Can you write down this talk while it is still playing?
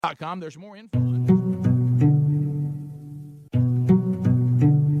.com. There's more info on it.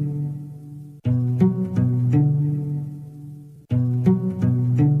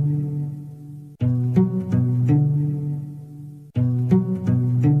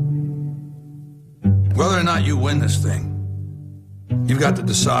 Whether or not you win this thing, you've got to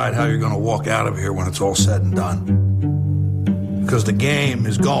decide how you're going to walk out of here when it's all said and done. Because the game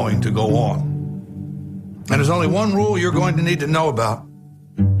is going to go on. And there's only one rule you're going to need to know about.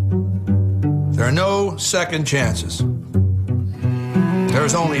 There are no second chances. There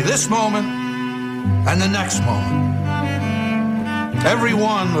is only this moment and the next moment. Every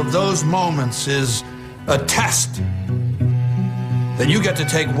one of those moments is a test that you get to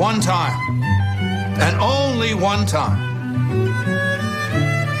take one time, and only one time.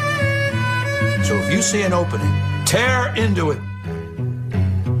 So if you see an opening, tear into it.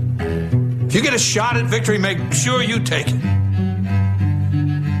 If you get a shot at victory, make sure you take it.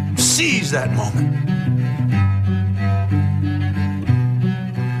 Seize that moment.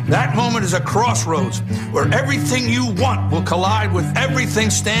 That moment is a crossroads where everything you want will collide with everything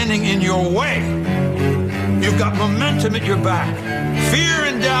standing in your way. You've got momentum at your back. Fear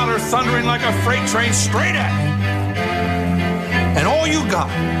and doubt are thundering like a freight train straight at you. And all you got,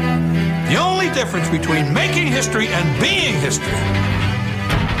 the only difference between making history and being history,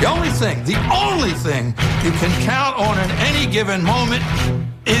 the only thing you can count on in any given moment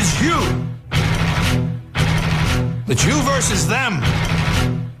is you. It's you versus them.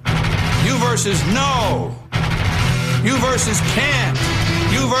 You versus no. You versus can't.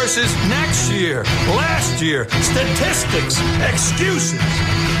 You versus next year, last year, statistics, excuses.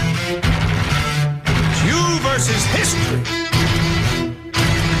 It's you versus history.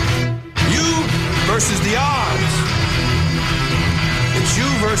 You versus the odds. It's you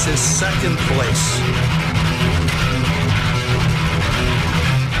versus second place.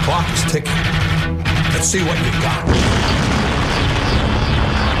 Clock is ticking. Let's see what you've got.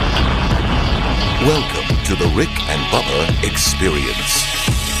 Welcome to the Rick and Bubba Experience.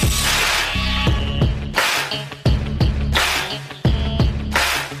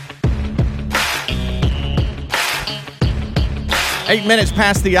 Eight minutes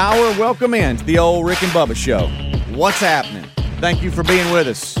past the hour. Welcome in to the old Rick and Bubba Show. What's happening? Thank you for being with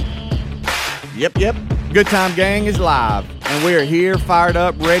us. Yep. Good Time Gang is live, and we are here, fired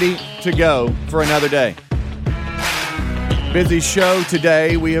up, ready to go for another day. Busy show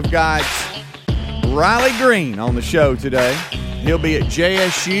today. We have got Riley Green on the show today. He'll be at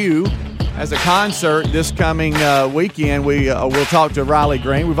JSU as a concert this coming weekend. We'll talk to Riley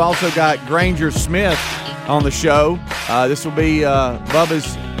Green. We've also got Granger Smith on the show. This will be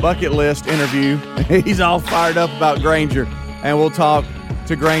Bubba's bucket list interview. He's all fired up about Granger, and we'll talk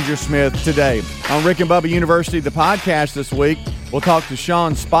to Granger Smith today. On Rick and Bubba University, the podcast this week, we'll talk to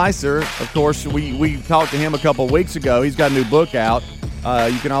Sean Spicer. Of course, we talked to him a couple of weeks ago. He's got a new book out.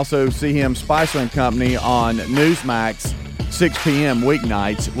 You can also see him, Spicer and Company, on Newsmax, 6 p.m.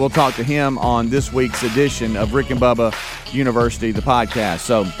 weeknights. We'll talk to him on this week's edition of Rick and Bubba University, the podcast.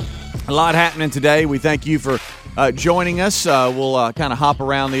 So a lot happening today. We thank you for joining us. We'll kind of hop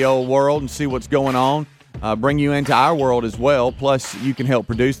around the old world and see what's going on. Bring you into our world as well. Plus, you can help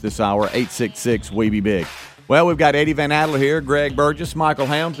produce this hour, 866-WE-BE-BIG. Well, we've got Eddie Van Adler here, Greg Burgess, Michael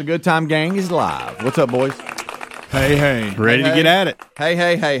Helms. The Good Time Gang is live. What's up, boys? Hey. Ready to get at it. Hey.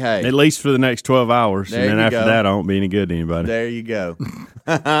 At least for the next 12 hours. There and then you after go. that, I won't be any good to anybody. There you go.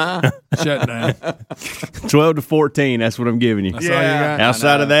 Shut down. 12 to 14, that's what I'm giving you. That's all you got?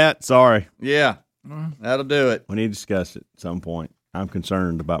 Outside of that, sorry. Yeah, that'll do it. We need to discuss it at some point. I'm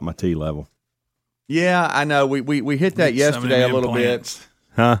concerned about my T level. Yeah, I know. We hit that yesterday a little bit.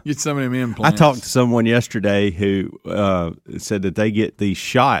 Huh? Get some of them implants. I talked to someone yesterday who said that they get these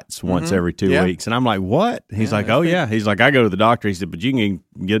shots once every 2 weeks. And I'm like, what? He's like, oh, yeah. He's like, I go to the doctor. He said, but you can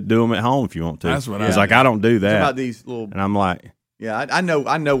do them at home if you want to. That's what He's like, I don't do that. About these little, and I'm like, yeah, I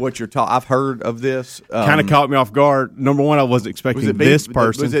know what you're talking. I've heard of this. Kind of caught me off guard. Number one, I wasn't expecting this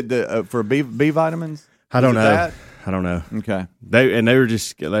person. Was it for B vitamins? I don't know. I don't know. Okay. They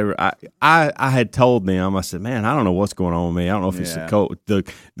were. I had told them. I said, man, I don't know what's going on with me. I don't know if it's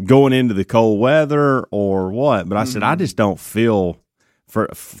the going into the cold weather or what. But I said, I just don't feel for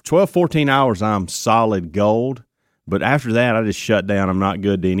 12, 14 hours. I'm solid gold. But after that, I just shut down. I'm not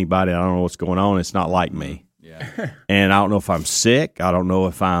good to anybody. I don't know what's going on. It's not like me. Yeah. And I don't know if I'm sick. I don't know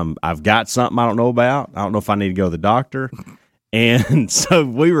if I've got something I don't know about. I don't know if I need to go to the doctor. And so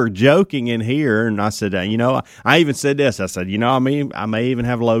we were joking in here, and I said, I even said this. I said, I may even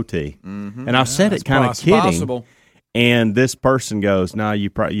have low T. Mm-hmm. And I said it kind of kidding. Possible. And this person goes, no,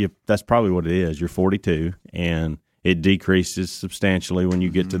 that's probably what it is. You're 42, and it decreases substantially when you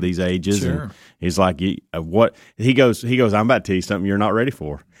get to these ages. Sure. And he's like, what? He goes, I'm about to tell you something you're not ready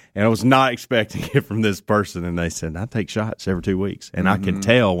for. And I was not expecting it from this person. And they said, I take shots every 2 weeks. And I can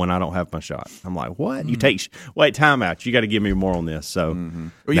tell when I don't have my shot. I'm like, what? You take wait, time out. You got to give me more on this. So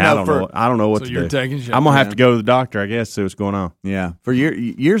Well, now I don't know what So to you're do. taking shots. I'm going to have to go to the doctor, I guess, see what's going on. Yeah. For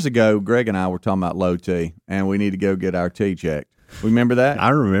years ago, Greg and I were talking about low T, and we need to go get our T checked. Remember that? I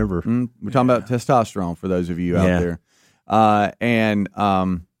remember. We're talking about testosterone for those of you out there. And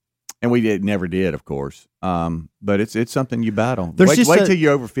we never did, of course. But it's something you battle. Wait till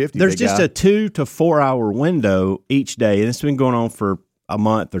you're over 50. There's just a 2 to 4 hour window each day, and it's been going on for a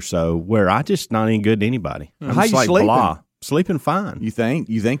month or so, where I just not any good to anybody. I'm How just you like sleeping? blah. Sleeping fine. You think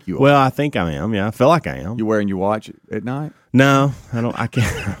you are? Well, I think I am. Yeah, I feel like I am. You wearing your watch at night? No, I don't. I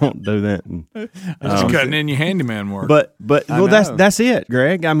can't. I don't do that. Just cutting in your handyman work. But well, know. that's it,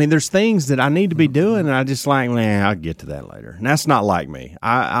 Greg. I mean, there's things that I need to be doing, and I just like, man, I'll get to that later. And that's not like me.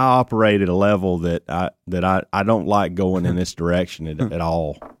 I operate at a level that I don't like going in this direction at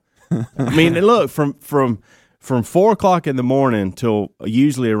all. I mean, look, from 4 o'clock in the morning till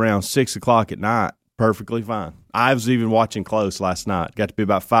usually around 6 o'clock at night, perfectly fine. I was even watching close last night. Got to be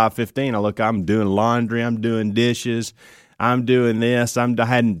about 5:15. I'm doing laundry. I'm doing dishes. I'm doing this. I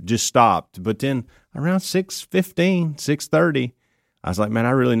hadn't just stopped. But then around 6:15, 6:30, I was like, man,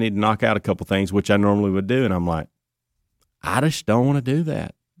 I really need to knock out a couple things, which I normally would do. And I'm like, I just don't want to do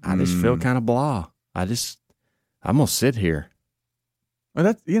that. I just feel kind of blah. I'm going to sit here. Well,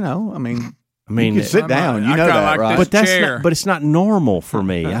 that's, I mean, you can sit down. You know that, like right? this. But it's not normal for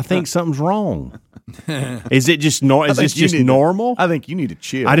me. I think something's wrong. Is it just normal? Is this just normal? I think you need to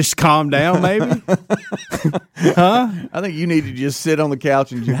chill. I just calm down, maybe. Huh? I think you need to just sit on the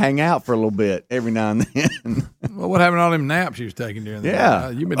couch and hang out for a little bit every now and then. Well, what happened to all them naps you was taking during the Yeah.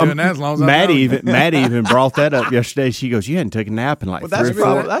 day? You've been doing that as long as Maddie I've known. Maddie even brought that up yesterday. She goes, "You hadn't taken a nap in like 3 or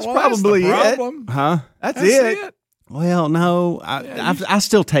 4." That's Well, probably the it. problem. Huh? That's it. Well, no, I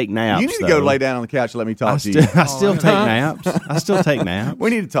still take naps. You need to though. go lay down on the couch and let me talk to you. I still take naps. I still take naps. We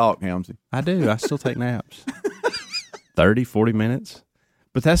need to talk, Helmsy. I do. I still take naps. 30, 40 minutes.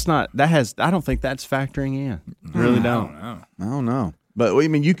 But I don't think that's factoring in. I really don't. I don't know. But I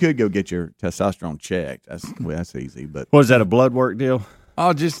mean, you could go get your testosterone checked. That's easy. But Was that a blood work deal?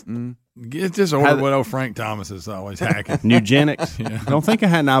 I'll just get this order what old Frank Thomas is always hacking. Eugenics? I don't think I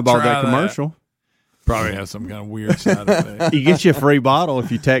hadn't eyeballed Try that that. commercial. Probably has some kind of weird side effect. You get you a free bottle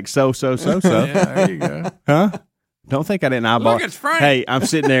if you text so. Yeah, there you go. Huh? Don't think I didn't eyeball. Look, it's Frank. Hey, I'm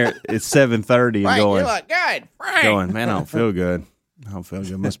sitting there at 7:30 and going, good. Frank. going, man, I don't feel good. I don't feel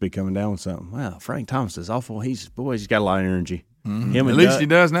good. Must be coming down with something. Well, Frank Thomas is awful. He's got a lot of energy. Him At and least Doug, he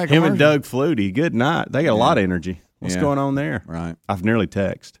does in that Him and commercial. Doug Flutie, good night. They got a lot of energy. What's Yeah. going on there? right. I've nearly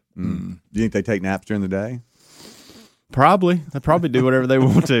texted. Do you think they take naps during the day? Probably. They probably do whatever they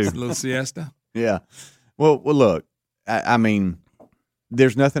want A to. little siesta. Yeah. Well, look. I mean,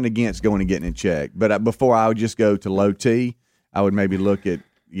 there's nothing against going and getting it checked. But before I would just go to low T, I would maybe look at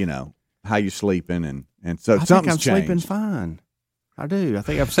how you're sleeping and so I think something's I'm changed. sleeping fine. I do. I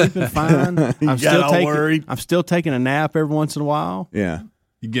think I'm sleeping fine. You I'm still taking a nap every once in a while. Yeah.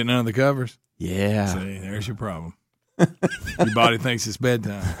 You getting under the covers? Yeah. See, there's your problem. Your body thinks it's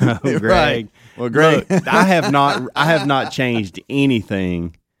bedtime. Oh, Greg. Right. Well, Greg, Look, I have not changed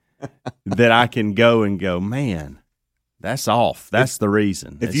anything that I can go and go, man, that's off. That's the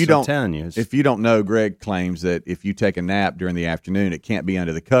reason. if It's- you I'm don't telling you, it's- if you don't know, Greg claims that if you take a nap during the afternoon, it can't be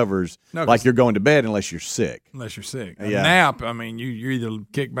under the covers No, like 'cause- you're going to bed unless you're sick. Unless you're sick. A Yeah. nap, I mean, you either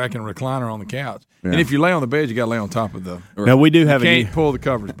kick back in a recliner on the couch. Yeah. And if you lay on the bed, you got to lay on top of the. no, we do have You a new, can't pull the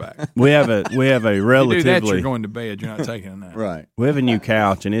covers back. we have a You do that, you're relatively going to bed. You're not taking a nap. Right. we have a new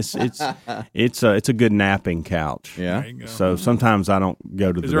couch, and it's a good napping couch. Yeah. There you go. So sometimes I don't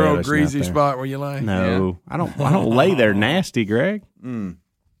go to the Is there bed. a I old just nap greasy there. spot where you lay? No, I don't lay there nasty, Greg.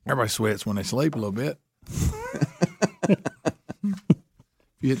 Everybody sweats when they sleep a little bit.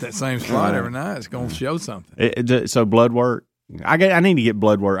 If you hit that same spot every night, it's going to show something. So blood work. I need to get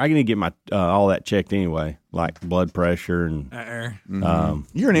blood work. I need to get my all that checked anyway, like blood pressure and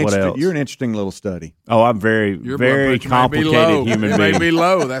You're an what else? You're an interesting little study. Oh, I'm very Your very blood pressure may be low. complicated human It may being. be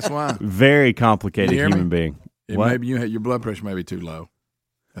low. That's why. Very complicated You hear me? human being. It What? may be your blood pressure may be too low.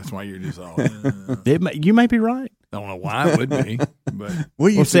 That's why you're just all. You may be right. I don't know why it would be, but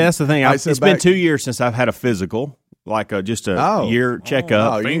Well, see, that's the thing. I It's said been back- 2 years since I've had a physical, like just a year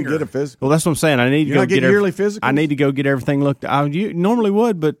checkup. Oh, you didn't get a physical. Well, that's what I'm saying. I need to You're go not get getting yearly physicals? I need to go get everything looked. I normally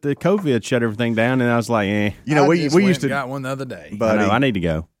would, but the COVID shut everything down, and I was like, eh. You know, I we just we went used and to, got one the other day. I buddy. know. I need to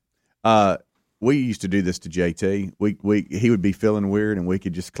go. We used to do this to JT. He would be feeling weird, and we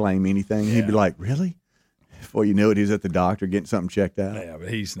could just claim anything. He'd be like, "Really? Before you knew it, he was at the doctor getting something checked out. Yeah, but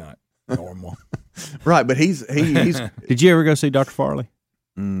he's not normal. Right, but he's. Did you ever go see Dr. Farley?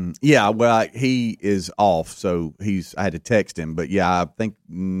 Yeah, well, he is off, so I had to text him. But yeah, I think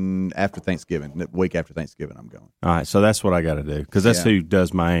after Thanksgiving, the week after Thanksgiving, I'm going. All right, so that's what I got to do because that's who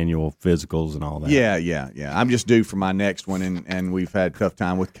does my annual physicals and all that. Yeah. I'm just due for my next one, and we've had a tough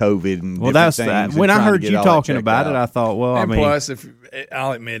time with COVID and that's that. When I heard you talking about it, I thought, well, and I mean, plus,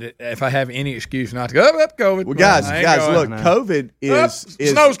 I'll admit it, if I have any excuse not to go, up COVID. Well, guys, look, COVID is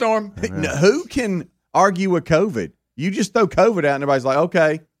snowstorm. Who can argue with COVID? You just throw COVID out, and everybody's like,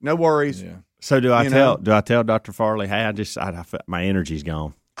 okay, no worries. Yeah. So do I tell Dr. Farley, hey, my energy's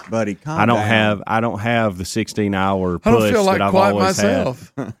gone. Buddy, calm I don't down. have the 16-hour push I don't feel like that I've quite always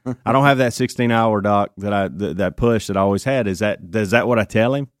myself. had. I don't have that 16-hour doc that push that I always had. Is that what I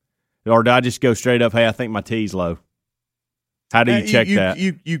tell him? Or do I just go straight up, hey, I think my T's low? How do you check that?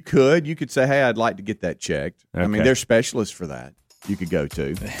 You could say, hey, I'd like to get that checked. Okay. I mean, there's specialists for that. You could go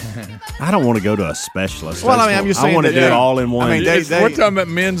to. I don't want to go to a specialist. Well, I mean, I'm just saying. I want to do it all in one. I mean, we're talking about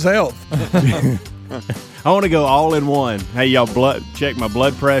men's health. I want to go all in one. Hey, y'all, check my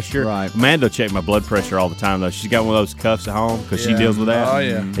blood pressure. Right. Amanda check my blood pressure all the time, though. She's got one of those cuffs at home because she deals with that. Oh,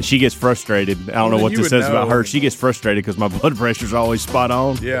 yeah. And she gets frustrated. I don't know what this says about her. She gets frustrated because my blood pressure's always spot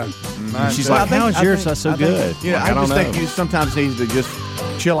on. Yeah. She's like, how is yours so good? Yeah, I just think you sometimes need to just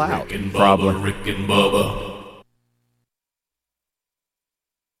chill out. Rick and Probably. Bubba, Rick and Bubba.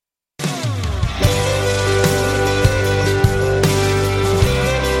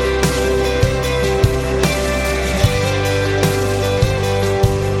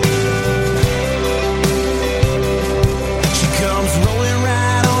 She comes rolling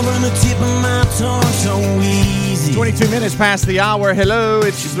right over the tip of my tongue so easy. 22 minutes past the hour. Hello,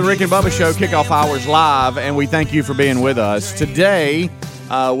 it's the Rick and Bubba Show, Kickoff Hours Live, and we thank you for being with us. Today,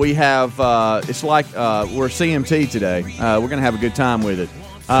 we have, it's like we're CMT today. We're going to have a good time with it.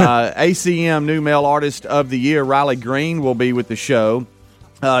 ACM New Male Artist of the Year, Riley Green, will be with the show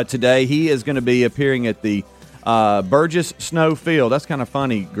today. He is going to be appearing at the Burgess Snow Field. That's kind of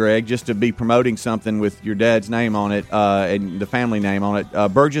funny, Greg, just to be promoting something with your dad's name on it and the family name on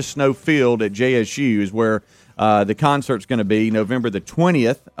it. Burgess Snow Field at JSU is where the concert's going to be November the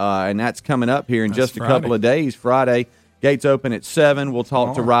 20th, and that's coming up here in just a couple of days. Friday, gates open at 7. We'll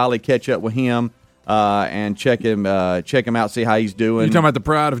talk to Riley, catch up with him, and check him out, see how he's doing. You talking about the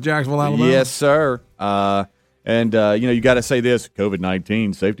pride of Jacksonville, Alabama? Yes, sir. And you got to say this: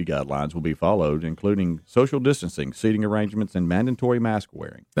 COVID-19 safety guidelines will be followed, including social distancing, seating arrangements, and mandatory mask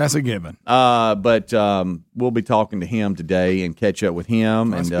wearing. That's a given. But we'll be talking to him today and catch up with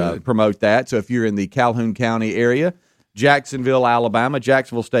him and promote that. So if you're in the Calhoun County area, Jacksonville, Alabama,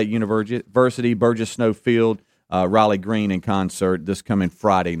 Jacksonville State University, Burgess Snow Field, Riley Green in concert this coming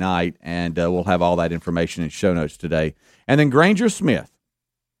Friday night, and we'll have all that information in show notes today. And then Granger Smith.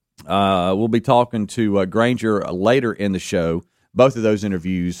 We'll be talking to Granger later in the show. Both of those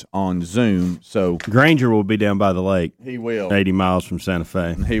interviews on Zoom. So Granger will be down by the lake. He will. 80 miles from Santa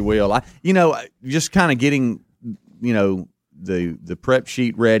Fe. He will. Just kind of getting, the prep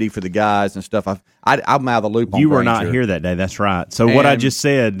sheet ready for the guys and stuff. I'm out of the loop on You were Granger. not here that day. That's right. So what I just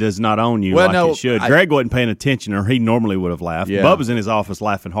said does not own you it should. Greg wasn't paying attention, or he normally would have laughed. Yeah. Bubba's in his office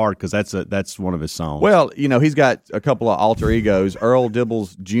laughing hard because that's one of his songs. Well, he's got a couple of alter egos, Earl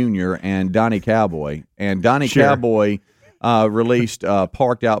Dibbles Jr. and Donnie Cowboy. And Donnie Cowboy released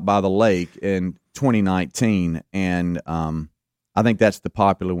Parked Out by the Lake in 2019, and I think that's the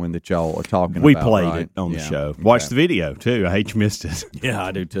popular one that y'all are talking about. We played right? it on the show. Okay. Watch the video, too. I hate you missed it. Yeah,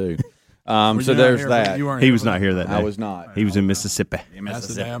 I do, too. So there's that. He was not here that day. I was not. He was in Mississippi. That's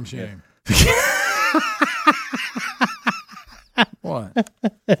a damn shame. What?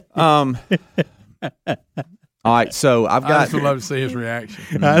 All right, so I've I got. just would love to see his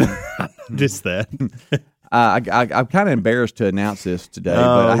reaction. Just that. I'm kind of embarrassed to announce this today,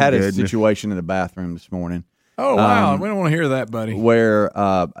 but I had a situation in the bathroom this morning. Oh wow, we don't want to hear that, buddy. Where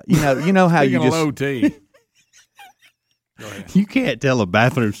you know how you Speaking of just low T. You can't tell a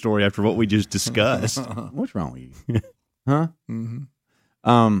bathroom story after what we just discussed. What's wrong with you? Huh?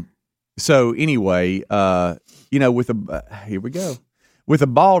 Mm-hmm. So anyway, with here we go. With a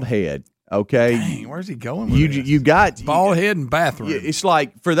bald head, okay? Dang, where's he going with you got bald head and bathroom. It's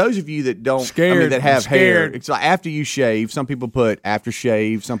like, for those of you that don't that have hair, it's like after you shave, some people put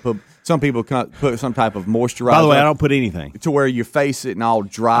aftershave, some people put some type of moisturizer. By the way, I don't put anything. To where your face isn't all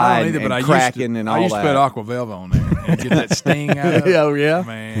dry and cracking and all that. I used to put Aqua Velva on there. Get that sting out of it. Oh, yeah.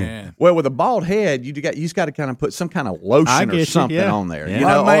 Man. Well, with a bald head, you just got to kind of put some kind of lotion or something on there. Yeah. You A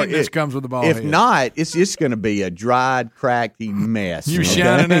lot know, of or maintenance comes with a bald if head. not, it's just going to be a dried, cracky mess. You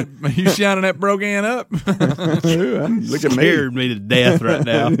shining that Brogan up? Look at me. Scared me to death right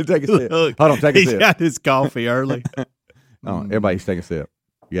now. Take a sip. Hold on, take a He's sip. got his coffee early. Oh, everybody's take a sip.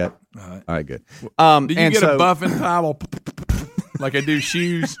 You got it? All right, good. Do you get a buffing towel like I do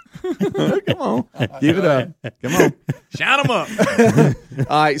shoes? Come on. Give it up. Come on. Shine them up.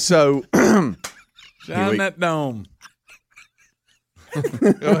 All right, so Shine that dome.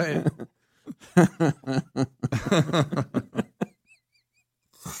 Go ahead.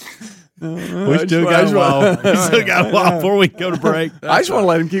 We still got a while. Still got a while before we go to break. I just want to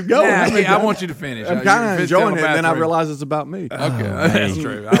let him keep going. I want you to finish. I'm kind of enjoying it, and then I realize it's about me. Okay, that's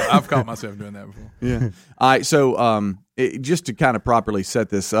true. I've caught myself doing that before. Yeah. All right. So, just to kind of properly set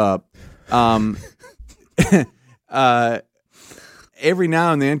this up, every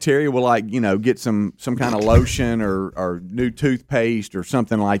now and then Terry will get some kind of lotion or new toothpaste or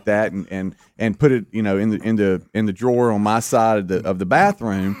something like that, and put it in the drawer on my side of the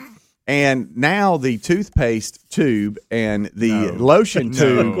bathroom. And now the toothpaste tube and the lotion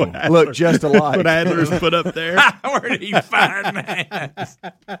tube look just alike. What Adler's put up there. Where did he find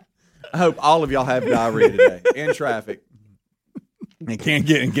that? I hope all of y'all have diarrhea today in traffic. And don't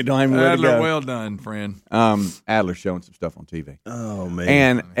even know where to Adler, go. well done, friend. Adler's showing some stuff on TV. Oh,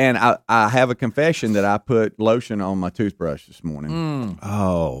 man. And I have a confession that I put lotion on my toothbrush this morning.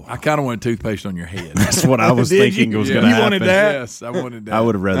 Oh. I kind of wanted toothpaste on your head. That's what I was thinking was going to happen. wanted that? Yes, I wanted that. I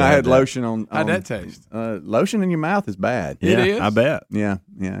would have rather I had that. lotion on. How'd that taste? Lotion in your mouth is bad. Yeah, It is? I bet. Yeah.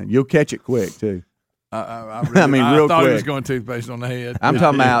 You'll catch it quick too. I real thought quick. he was going toothpaste on the head. I'm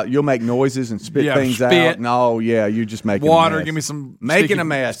talking about you'll make noises and spit things spit. out. No, you're just making Water. a mess. Give me some Making a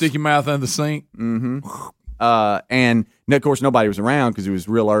mess. Stick your mouth under the sink. And of course nobody was around because it was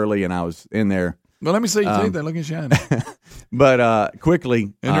real early and I was in there. Well, let me see your teeth. They're looking shiny, But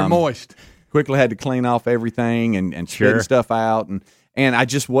quickly, and they're moist. quickly had to clean off everything and spit stuff out and I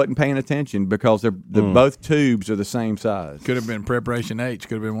just wasn't paying attention because they're both tubes are the same size. Could have been preparation H.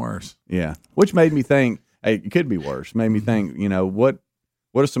 Could have been worse. Yeah, which made me think, hey, it could be worse. Made me think, what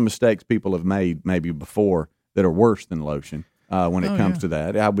are some mistakes people have made maybe before that are worse than lotion when it comes to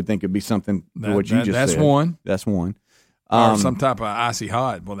that? I would think it'd be something what you just that's said. one. That's one. Or some type of icy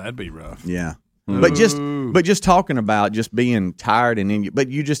hot. Well, that'd be rough. Yeah. But just talking about just being tired but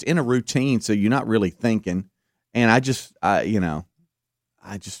you just in a routine, so you're not really thinking. And I just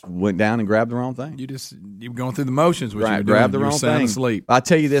went down and grabbed the wrong thing. You were going through the motions. What you were Grab the doing. wrong You were sound thing. asleep. I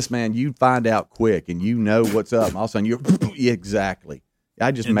tell you this, man, you find out quick, and you know what's up. And all of a sudden, you're exactly.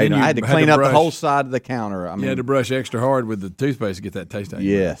 I just And made. then you I had to had clean to up the brush. whole side of the counter. I mean, You had to brush extra hard with the toothpaste to get that taste out.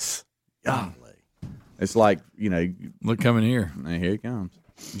 yes. Golly, it's like Look, coming here. here it comes.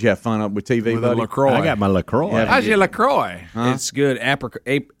 Did you have fun up with TV, With a buddy? LaCroix. I got my LaCroix. How's your LaCroix? It's good.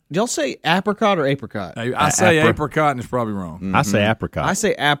 Did y'all say apricot or apricot? I say apricot, and it's probably wrong. I say apricot. I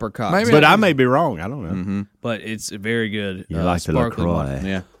say apricot. Maybe but I may be wrong. I don't know. Mm-hmm. but it's very good. You like the sparkling LaCroix. one.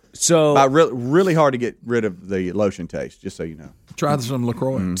 Yeah. So But really hard to get rid of the lotion taste. Just so you know. Try some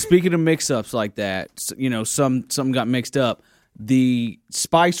LaCroix. speaking of mix-ups like that, something got mixed up. The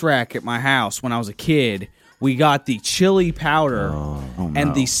spice rack at my house when I was a kid, we got the chili powder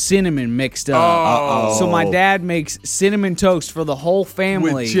and the cinnamon mixed up. So my dad makes cinnamon toast for the whole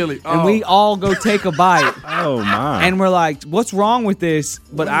family. With chili. And we all go take a bite. Oh, my. And we're like, what's wrong with this?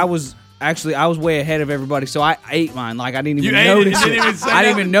 But I was way ahead of everybody, so I ate mine. Like I didn't even notice it. I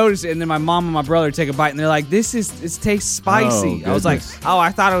didn't even notice it. And then my mom and my brother take a bite, and they're like, "It tastes spicy." I was like, "Oh, I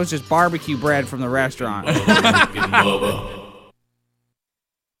thought it was just barbecue bread from the restaurant." Bubba.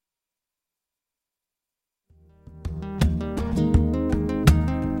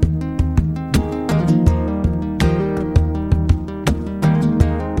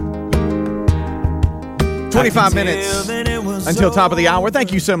 25 minutes until top of the hour.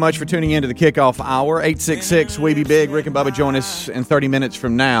 Thank you so much for tuning in to the Kickoff Hour. 866 We Be Big. Rick and Bubba join us in 30 minutes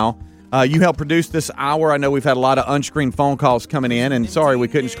from now. You helped produce this hour. I know we've had a lot of unscreened phone calls coming in, and sorry we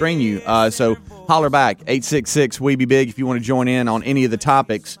couldn't screen you. So holler back, 866 We Be Big, if you want to join in on any of the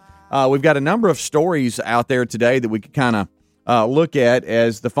topics. We've got a number of stories out there today that we could kind of look at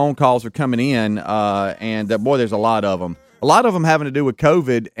as the phone calls are coming in, and boy, there's a lot of them. A lot of them having to do with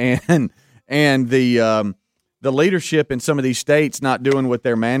COVID and the leadership in some of these states not doing what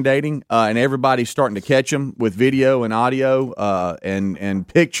they're mandating, and everybody's starting to catch them with video and audio and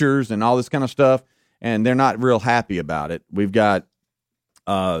pictures and all this kind of stuff, and they're not real happy about it. We've got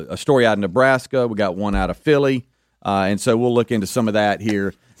a story out of Nebraska. We got one out of Philly, and so we'll look into some of that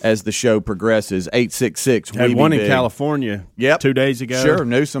here as the show progresses. 866. Had one in California 2 days ago. Sure,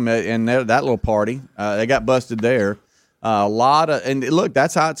 Newsom and that little party. They got busted there. A lot of – and, look,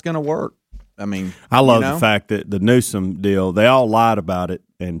 that's how it's going to work. I mean – I love the fact that the Newsom deal, they all lied about it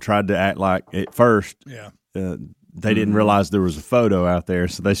and tried to act like at first they didn't realize there was a photo out there,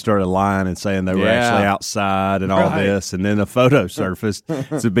 so they started lying and saying they were actually outside and all this, and then a photo surfaced.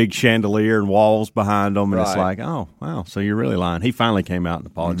 It's a big chandelier and walls behind them, and it's like, oh, wow, so you're really lying. He finally came out and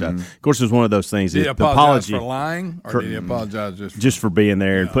apologized. Of course, it was one of those things. Did he apologize for lying, or did he apologize just for being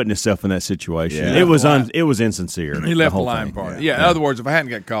there and putting himself in that situation? Yeah. It was insincere. He left the lying part. Yeah, in other words, if I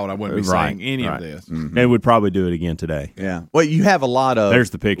hadn't got caught, I wouldn't be saying any of this. And would probably do it again today. Yeah. Well, you have a lot of –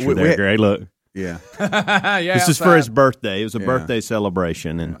 There's the picture there, Gray. Look. Yeah. This is for his birthday. It was a birthday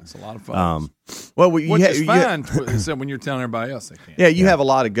celebration, and it's a lot of fun. Which is fine, except when you're telling everybody else they can't. Yeah, you have a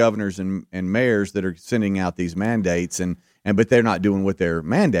lot of governors and mayors that are sending out these mandates, but they're not doing what they're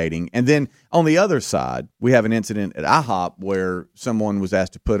mandating. And then on the other side, we have an incident at IHOP where someone was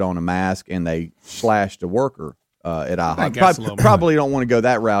asked to put on a mask and they slashed a worker at IHOP. Probably don't want to go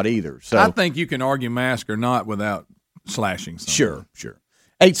that route either. So I think you can argue mask or not without slashing something. Sure.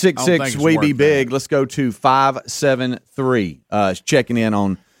 866 We Be Big. Let's go to 573. Checking in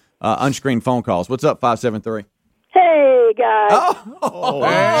on unscreened phone calls. What's up, 573? Hey, guys.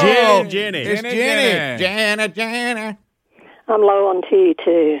 Jenny. It's Jenny. Jenny. I'm low on tea,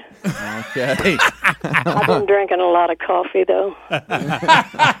 too. Okay. I've been drinking a lot of coffee, though.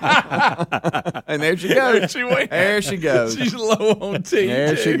 And there she goes. There she goes. She's low on tea.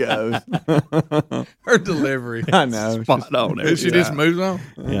 There she goes. Her delivery. I know. Spot on. She just moves on.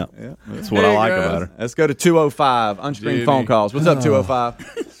 Yeah. That's what I like about her. Let's go to 205. Unscreened phone calls. What's up,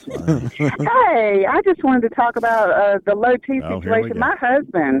 205? Hey, I just wanted to talk about the low T situation. My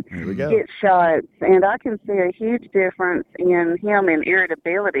husband gets shots, and I can see a huge difference in him in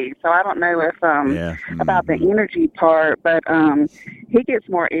irritability. So I don't know if about the energy part, but he gets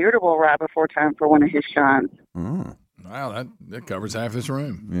more irritable right before time for one of his shots. Oh. Wow, that covers half this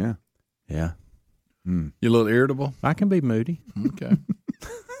room. Yeah. You a little irritable? I can be moody. Okay.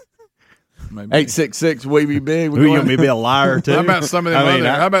 866 We Be Big. You want me to be a liar too? How about some of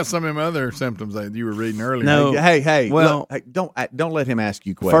them other symptoms that you were reading earlier? No. Hey. Well, look, don't let him ask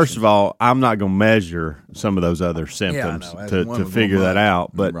you questions. First of all, I'm not going to measure some of those other symptoms to figure that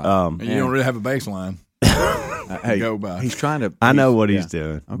out. But you don't really have a baseline. Go by. He's trying to. I know what he's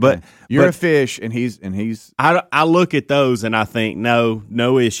doing, okay. but you're a fish, and he's. I look at those and I think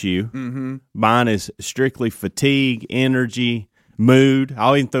no issue. Mm-hmm. Mine is strictly fatigue, energy. Mood.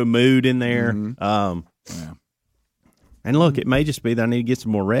 I'll even throw mood in there. And look, it may just be that I need to get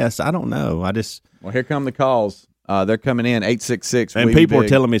some more rest. I don't know. Well, here come the calls. They're coming in 866. And people are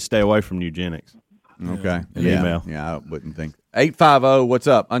telling me to stay away from eugenics. Okay. Email. Yeah, I wouldn't think. 850. What's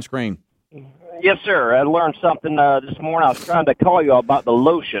up? Unscreened. Yes, sir. I learned something this morning. I was trying to call you about the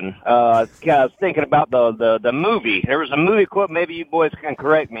lotion. I was thinking about the movie. There was a movie quote. Maybe you boys can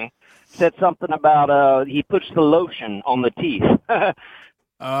correct me. Said something about he puts the lotion on the teeth.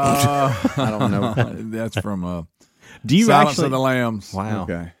 I don't know. That's from Do you Silence actually? of the Lambs. Wow.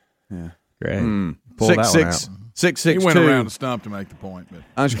 Okay. Yeah. Great. Pull that one out. 662. He went around the stump to make the point. But.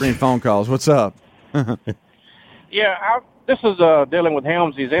 Unscreened phone calls. What's up? Yeah, this is dealing with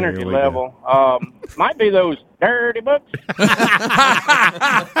Helmsy's energy level. Might be those dirty books.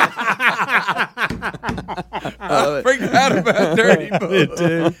 Forgot about dirty books.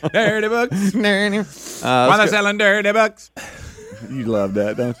 Dirty books. Why they selling dirty books? You love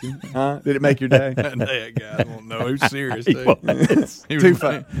that, don't you? Huh? Did it make your day? That guy, I don't know. He was serious. He was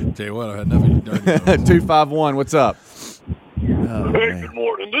tell you what, I had nothing dirty. 251. What's up? Good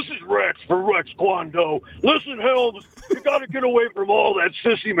morning. This is Rex for Rex Kwando. Listen, Helms, you got to get away from all that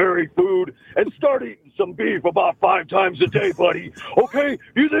Sissy Mary food and start eating some beef about 5 times a day, buddy. Okay?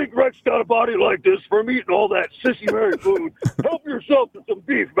 You think Rex got a body like this from eating all that Sissy Mary food? Help yourself to some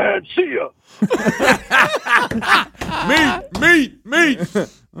beef, man. See ya. Meat.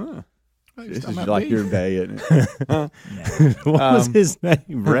 This is like your day, isn't it? What was his name?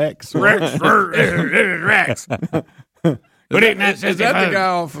 Rex? Rex. Is that the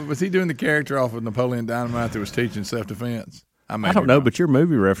guy was he doing the character off of Napoleon Dynamite that was teaching self-defense? I don't know, but your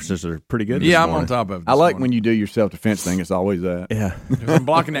movie references are pretty good. Yeah, I'm on top of it. I like when you do your self-defense thing. It's always that. Yeah. I'm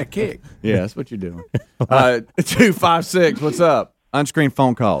blocking that kick. Yeah, that's what you're doing. 256, what's up? Unscreened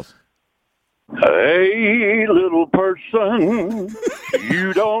phone calls. Hey, little person,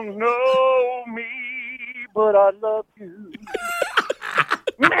 you don't know me, but I love you.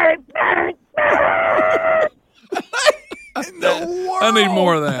 In the I need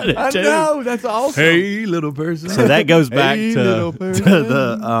more of that. I know, that's awesome. Hey, little person. So that goes back Hey, to little person.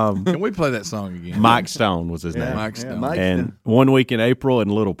 the Can we play that song again? Mike Stone was his name. Mike Stone. Mike And Stone. 1 Week in April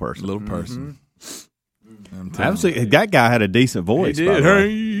and Little Person. Little person. Absolutely, that guy had a decent voice. He by did. the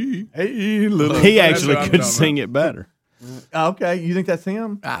way. Hey, little. He That's actually what I'm could talking sing it better. Okay, you think that's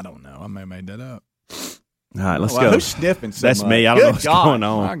him? I don't know. I may have made that up. All right, let's Wow, go. who's sniffing so That's much? me. I don't Good know what's God. going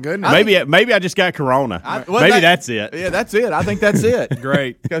on. My goodness. Maybe I just got corona. Well, Maybe that's it. Yeah, that's it. I think that's it.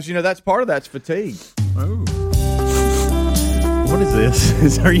 Great. Because, that's part of that's fatigue. Ooh. What is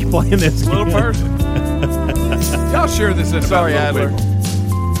this? Are you playing this? Little again? person. Y'all sure this isn't Sorry, about little Adler. people?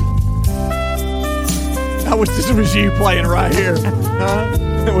 I wish this was you playing right here.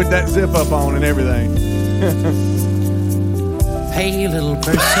 Huh? With that zip up on and everything. Hey, little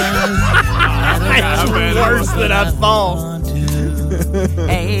person. That's worse than I thought.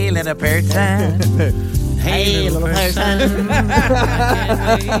 Hey, little person. Hey, little person.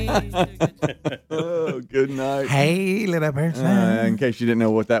 Oh, good night. Hey, little person. In case you didn't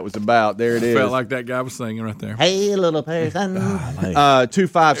know what that was about, there it is. Felt like that guy was singing right there. Hey, little person.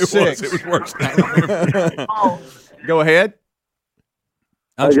 256. It was worse. Go ahead.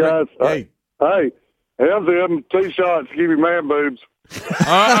 Hey, guys. Hey. Hey, how's them 2 shots to give you man boobs?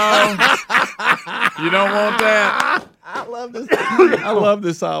 Uh-oh. You don't want that. I love this. I love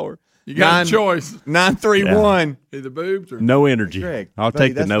this hour. You got a choice. 931. Either boobs or No energy. Greg, I'll buddy,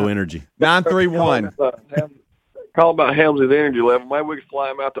 take the that's no not- energy. 931. Call about Helmsley's energy level. Maybe we could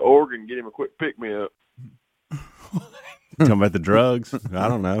fly him out to Oregon and get him a quick pick-me-up. Talking about the drugs? I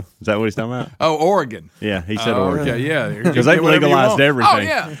don't know. Is that what he's talking about? Oh, Oregon. Yeah, he said Oh, Oregon. okay, yeah. Because they've Whatever you legalized want. everything. Oh,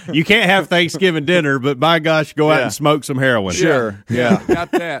 yeah. You can't have Thanksgiving dinner, but by gosh, go out Yeah. and smoke some heroin. Sure. Yeah.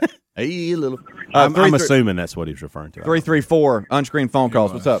 Got that. Hey, little. I'm 3-3 assuming that's what he's referring to. 334. Unscreened phone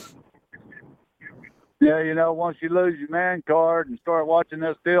calls. What's up? Yeah, once you lose your man card and start watching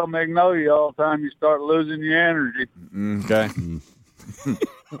that Steel Magnolia all the time, you start losing your energy. Okay.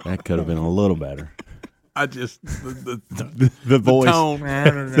 That could have been a little better. I just the The voice. tone.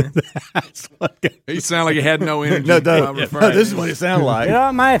 He sounded like he had no energy. No, this is what it sounded like. You know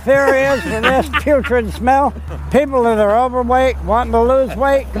what my theory is for this putrid smell? People that are overweight, wanting to lose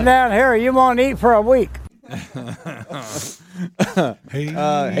weight, come down here. You won't eat for a week.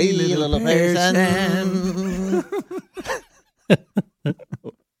 Hey, little person.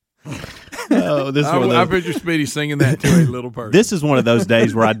 Oh, this is one of I those, picture Speedy singing that to a little person. this is one of those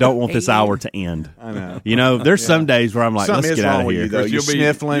days where I don't want this hour to end. I know. There's some days where I'm like, Something let's is get out wrong of with here. you, though. You're You'll be-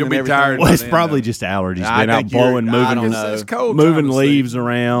 sniffling you'll be and everything. tired. Well, it's by then, probably though. just allergies. I Been out think you're- blowing, I moving, don't know. It's cold. moving time to leaves sleep.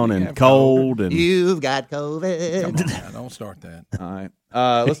 around and Yeah, cold. And You've got COVID. Come on now, don't start that. All right.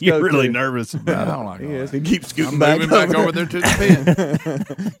 Let's you're go really to, nervous I about don't like He all is. that. He keeps scooting I'm back, moving back over there to the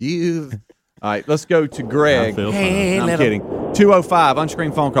pen. You've. All right. Let's go to Greg. I feel Hey, I'm little kidding. 205.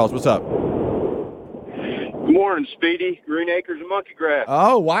 Unscreened phone calls. What's up? Good morning, Speedy. Green Acres and Monkey Grass.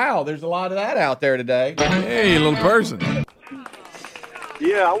 Oh, wow. There's a lot of that out there today. Hey, little person.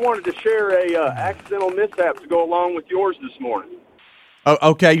 Yeah, I wanted to share a accidental mishap to go along with yours this morning. Oh,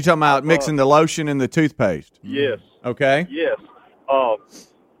 okay. You're talking about mixing the lotion and the toothpaste. Yes. Okay. Yes.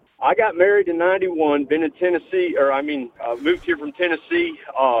 I got married in 91, been in Tennessee, moved here from Tennessee,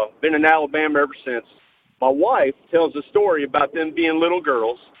 been in Alabama ever since. My wife tells a story about them being little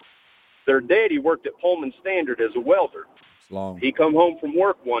girls. Their daddy worked at Pullman Standard as a welder. It's long. He come home from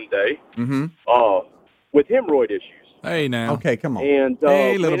work one day Mm-hmm. with hemorrhoid issues. Hey, now. Okay, come on. And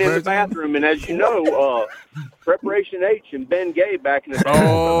Hey, little went in the person. bathroom, and as you know, Preparation H and Ben Gay back in the day.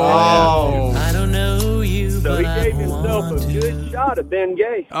 Oh. I don't know you, So he but I gave himself a want to. good shot of Ben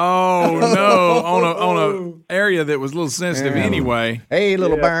Gay. Oh, no. On a area that was a little sensitive Yeah. anyway. Hey,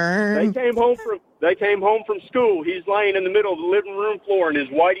 little Yeah. burn. They came home from school. He's laying in the middle of the living room floor in his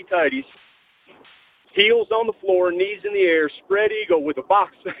whitey tighties, heels on the floor, knees in the air, spread eagle with a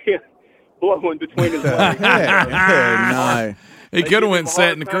box fan blowing between his legs. Nice. He could have went and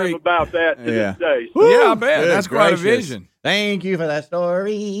sat in the creek. About that to Yeah. this day. Yeah, I bet. Good That's quite a gracious. vision. Thank you for that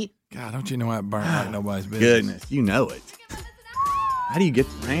story. God, don't you know I burn like nobody's business? Goodness, you know it. How do you get,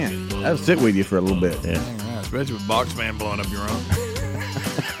 man? That'll sit with you for a little bit. Dang right, especially with box fan blowing up your own.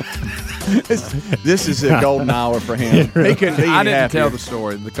 This is a golden hour for him. He couldn't be any I didn't happier. tell the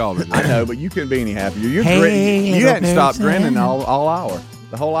story. The caller did. I know, but you couldn't be any happier. You're Hey, grinning. You little hadn't stopped person. grinning all hour.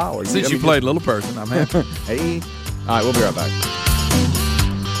 The whole hour. Since you played little person, I'm happy. Hey. All right, we'll be right back.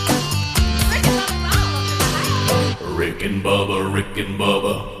 Rick and Bubba, Rick and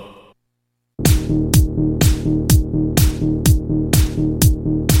Bubba.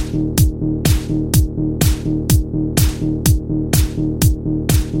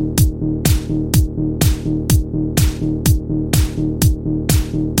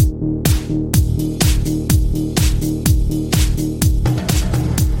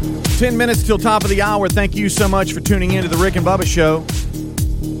 10 minutes till top of the hour. Thank you so much for tuning in to the Rick and Bubba Show.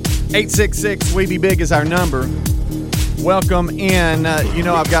 866-WE-BE-BIG is our number. Welcome in.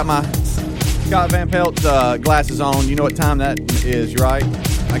 I've got my Scott Van Pelt glasses on. You know what time that is, right?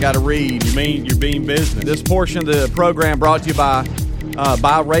 I got to read. You mean you're being business. This portion of the program brought to you by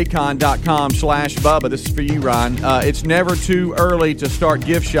Raycon.com/Bubba. This is for you, Ryan. It's never too early to start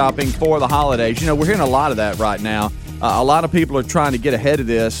gift shopping for the holidays. We're hearing a lot of that right now. A lot of people are trying to get ahead of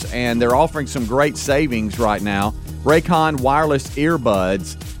this, and they're offering some great savings right now. Raycon wireless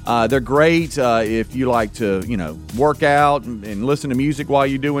earbuds. They're great if you like to, work out and listen to music while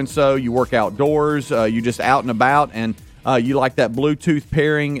you're doing so. You work outdoors. You're just out and about, and you like that Bluetooth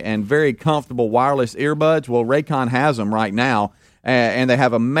pairing and very comfortable wireless earbuds. Well, Raycon has them right now, and they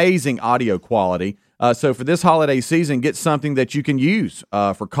have amazing audio quality. So for this holiday season, get something that you can use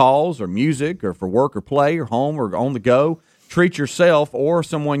for calls or music or for work or play or home or on the go. Treat yourself or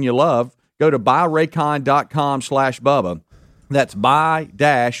someone you love. Go to buyraycon.com/Bubba. That's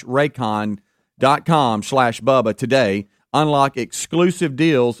buy-raycon.com/Bubba today. Unlock exclusive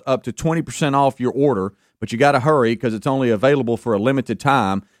deals up to 20% off your order, but you got to hurry because it's only available for a limited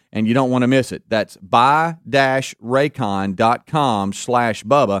time, and you don't want to miss it. That's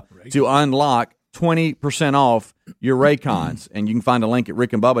buy-raycon.com/Bubba to unlock 20% off your Raycons. And you can find a link at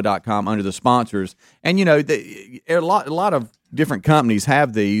rickandbubba.com under the sponsors. And, a lot of different companies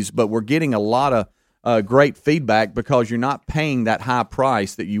have these, but we're getting a lot of great feedback because you're not paying that high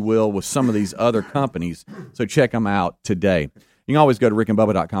price that you will with some of these other companies. So check them out today. You can always go to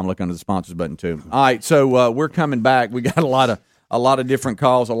rickandbubba.com, look under the sponsors button too. All right, so we're coming back. We got a lot of different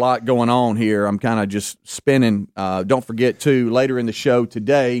calls, a lot going on here. I'm kind of just spinning. Don't forget to later in the show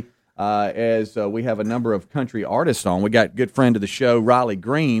today, as we have a number of country artists on. We got a good friend of the show, Riley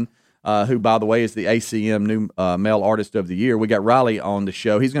Green, who, by the way, is the ACM New Male Artist of the Year. We got Riley on the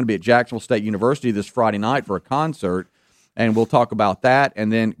show. He's going to be at Jacksonville State University this Friday night for a concert, and we'll talk about that.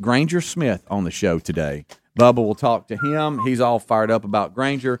 And then Granger Smith on the show today. Bubba will talk to him. He's all fired up about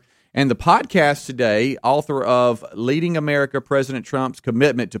Granger. And the podcast today, author of Leading America, President Trump's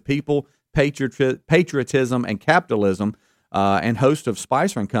Commitment to People, Patriotism, and Capitalism, and host of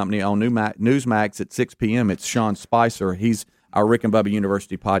Spicer & Company on Newsmax at 6 p.m. It's Sean Spicer. He's our Rick and Bubba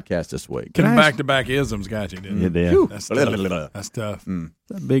University podcast this week. Can back-to-back isms got you, didn't it? It did. That's tough. That's tough.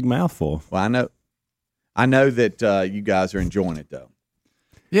 That's a big mouthful. Well, I know that you guys are enjoying it, though.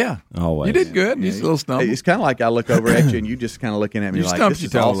 Yeah. Always. You did good. You just a little stumbled. It's kind of like I look over at you and you just kind of looking at me you like, stumped this your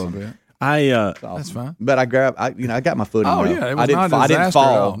is toe awesome. a little bit. That's fine. But I got my footing. Oh, though. yeah. It was I didn't disaster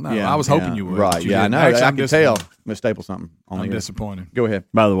fall. at all. No, I was hoping you would. Right. You Yeah, I didn't. know. Actually, I can tell. I'm going to staple something on I'm here. disappointed. Go ahead.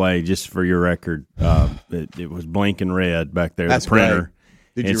 By the way, just for your record, it was blinking red back there. That's the printer. great.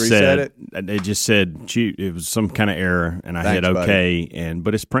 Did you reset it? It just said it was some kind of error, and I hit OK,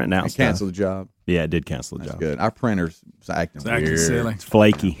 but it's printing out. It canceled the job. Yeah, it did cancel the That's job. good. Our printer's acting weird. silly. It's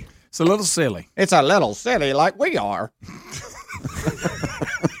flaky. It's a little silly. It's a little silly, like we are.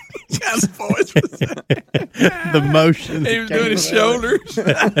 John's voice was the motion. He was doing his shoulders.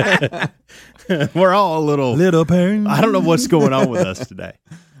 We're all a little pain. I don't know what's going on with us today.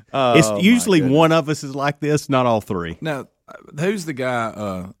 It's usually one of us is like this, not all three. Now, who's the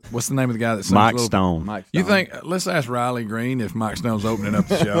guy? What's the name of the guy that sings Mike Stone. Mike Stone. You think? Let's ask Riley Green if Mike Stone's opening up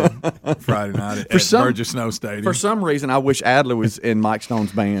the show Friday night at Burgess Snow Stadium. For some reason, I wish Adler was in Mike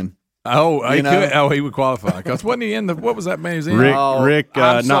Stone's band. Oh, he could. Oh, he would qualify. Because wasn't he in the? What was that band? He was in? Rick,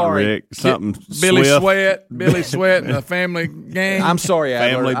 I'm not sorry. Rick. Something. Billy Swift. Billy Sweat, and the Family Gang. I'm sorry,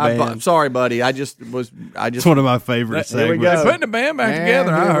 Adler. Family band. I'm sorry, buddy. It's one of my favorite Here we segments. go. They're putting the band back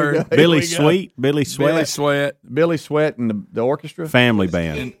together. I heard. Billy Sweat. Billy Sweat. Billy Sweat and the orchestra. Family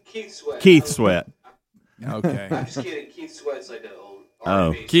band. And Keith Sweat. Keith Sweat. Okay. I'm just kidding. Keith Sweat's like the old Oh.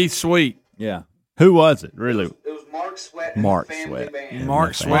 R&B. Keith Sweet. Yeah. Who was it? Really? It was Mark Sweat and Mark the Family Sweat. Band.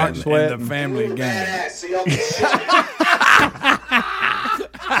 Mark Sweat and the Family Gang. Badass, so y'all can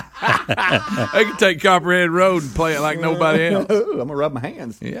They can take Copperhead Road and play it like nobody else. Ooh, I'm gonna rub my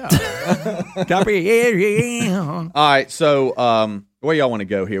hands. Yeah. Copperhead. All right, so where y'all want to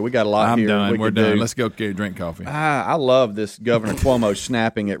go here? We got a lot I'm here. done. We're could done. do. Let's go drink coffee. I love this Governor Cuomo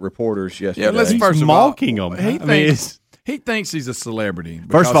snapping at reporters yesterday. Yeah, let's He's first of mocking all, them. He I mean, thinks he thinks he's a celebrity.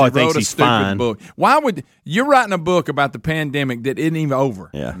 First of all, because he thinks wrote a he's stupid fine. book. Why would you're writing a book about the pandemic that isn't even over?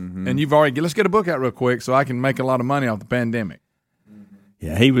 Yeah. And you've already let's get a book out real quick so I can make a lot of money off the pandemic.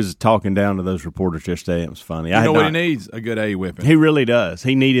 Yeah, he was talking down to those reporters yesterday. It was funny. You know what he needs? A good A whipping. He really does.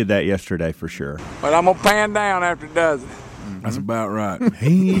 He needed that yesterday for sure. But I'm gonna pan down after it does it. That's about right.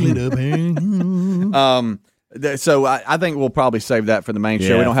 So I think we'll probably save that for the main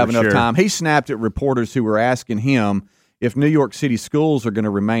show. Yeah, We don't have for enough sure. time. He snapped at reporters who were asking him, if New York City schools are going to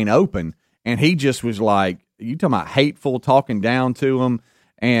remain open. And he just was like, you talking about hateful, talking down to them,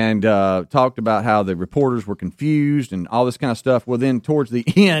 and talked about how the reporters were confused and all this kind of stuff. Well, then towards the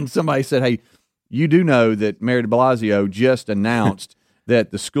end, somebody said, hey, you do know that Mayor de Blasio just announced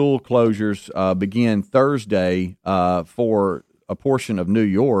that the school closures begin Thursday for a portion of New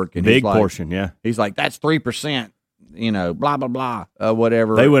York. And big portion, yeah. He's like, that's 3%, blah, blah, blah,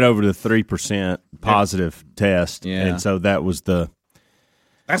 whatever. They went over the 3% positive test, Yeah. and so that was the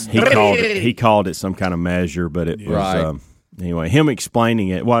That's he called it some kind of measure, but it was anyway, him explaining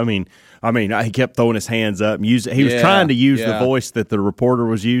it. Well, I mean, he kept throwing his hands up and he was trying to use the voice that the reporter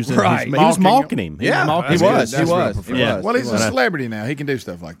was using. Right. He was mocking him. He was. Well, he's a celebrity now. He can do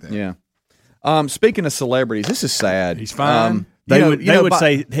stuff like that. Yeah. Speaking of celebrities, this is sad. He's fine. They would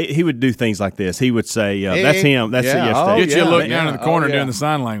say he would do things like this. He would say, "That's him. That's it." Yesterday. Get you a look down in the corner doing the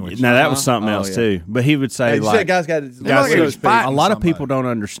sign language. Now that was something else too. But he would say, like, guys, a lot of people don't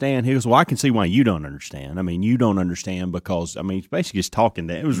understand. He goes, "Well, I can see why you don't understand. I mean, you don't understand because he's basically just talking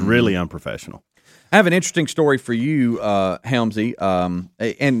to." It was really unprofessional. I have an interesting story for you, Helmsy,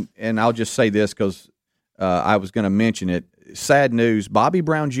 and I'll just say this because I was going to mention it. Sad news: Bobby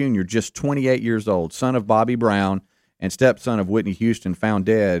Brown Jr., just 28 years old, son of Bobby Brown and stepson of Whitney Houston, found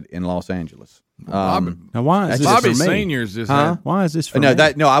dead in Los Angeles. Now, why is this Bobby for me? Senior's just Why is this for no,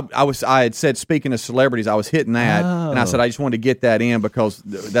 me? I had said, speaking of celebrities, I was hitting that, and I said I just wanted to get that in because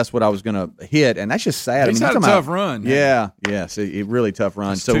that's what I was going to hit, and that's just sad. He's had a tough run. Yeah, yes, a really tough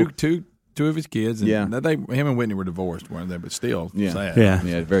run. So two of his kids, and him and Whitney were divorced, weren't they? But still, sad.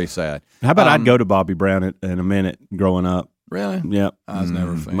 Yeah, very sad. How about I'd go to Bobby Brown in a minute growing up? Really? Yep. I was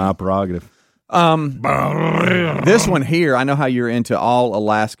never a fan. My prerogative. This one here, I know how you're into all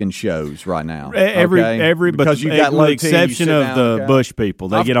Alaskan shows right now. Every because you got the exception of the Bush people,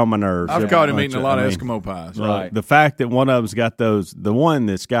 they get on my nerves. I've caught him eating a lot of Eskimo pies. Right. The fact that one of them's got the one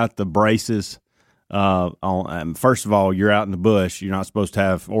that's got the braces. First of all, you're out in the bush. You're not supposed to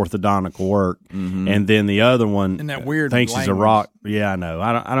have orthodontical work, and then the other one and that weird thinks language. he's a rock. Yeah, I know.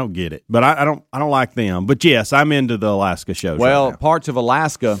 I don't get it, but I don't like them. But yes, I'm into the Alaska shows. Well, right now. parts of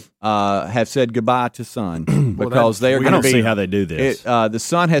Alaska have said goodbye to sun because they are going to be. I don't see how they do this. The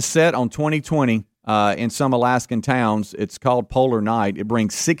sun has set on 2020 in some Alaskan towns. It's called Polar Night. It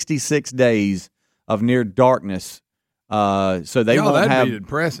brings 66 days of near darkness. So they won't that'd have. be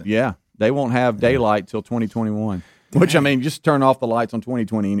depressing. Yeah. They won't have daylight till 2021, which I mean, just turn off the lights on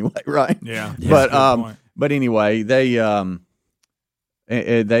 2020 anyway, right? Yeah. But anyway, they've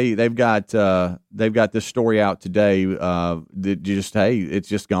got this story out today that it's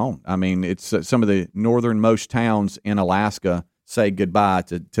just gone. I mean, it's some of the northernmost towns in Alaska say goodbye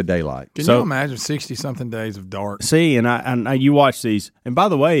to daylight. Can you imagine 60-something days of dark? See, and you watch these. And by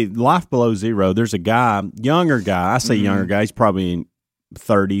the way, Life Below Zero, there's a younger guy. I say younger guy. He's probably in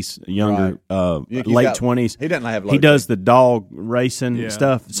 30s, younger, late 20s. He doesn't have. He does the dog racing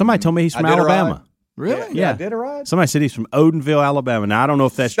stuff. Somebody told me he's from Alabama. Really? Yeah. Did a ride? Somebody said he's from Odenville, Alabama. Now I don't know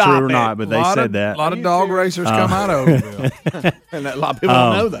if that's true or not, but they said that. A lot of dog racers come out of Odenville. And a lot of people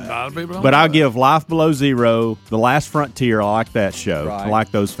don't know that. A lot of people don't But know I'll that. give Life Below Zero, The Last Frontier. I like that show. Right. I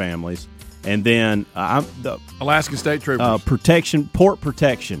like those families. And then Alaskan State Troopers. Port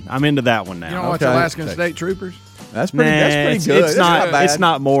Protection. I'm into that one now. You don't watch Alaskan State Troopers? That's pretty good. It's not. It's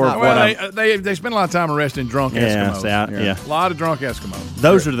not more of what they spend a lot of time arresting drunk Eskimos. Yeah. A lot of drunk Eskimos.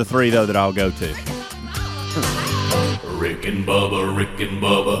 Those are the three though that I'll go to. Rick and Bubba, Rick and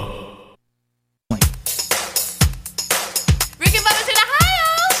Bubba. Rick and Bubba's in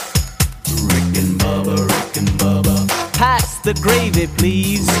Ohio. Rick and Bubba, Rick and Bubba. Pass the gravy,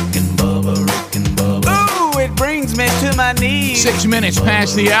 please. Rick and Bubba, Rick and Bubba. Ooh, it brings me to my knees. 6 minutes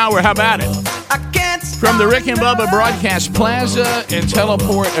past the hour. How about it? I can't From the Rick and Bubba Broadcast Plaza in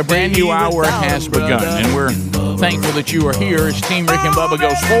Teleport, a brand new hour has begun. And we're thankful that you are here as Team Rick and Bubba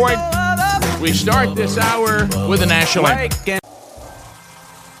goes forward. We start this hour with the national anthem.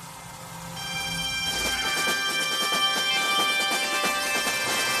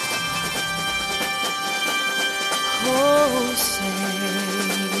 Oh, say,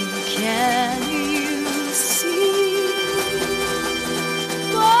 can you see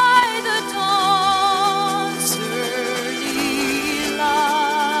by the dawn's early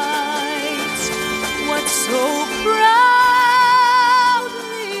light what so proudly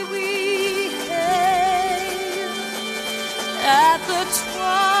we hailed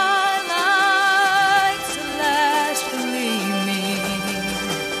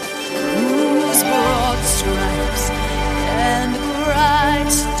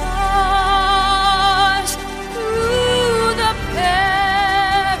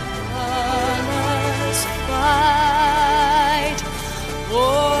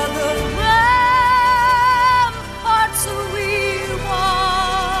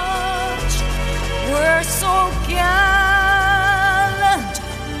were so gallantly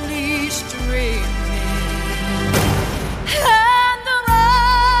streaming, and the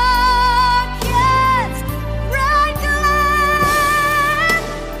rockets bright glare,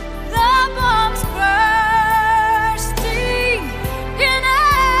 the bombs bursting in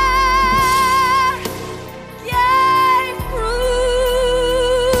air, gave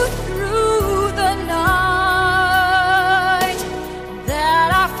proof through the night that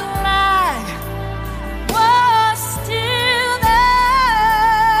our flag was still there.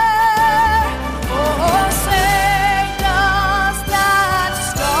 Oh, say does that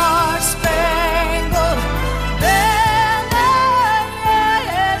star-spangled banner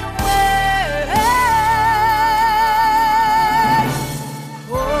yet wave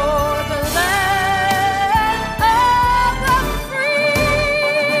o'er the land of the free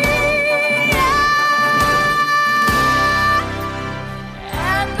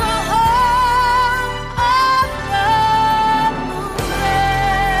and the home of the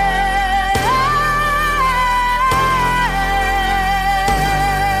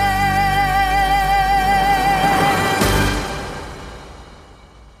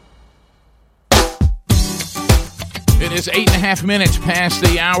It is 8.5 minutes past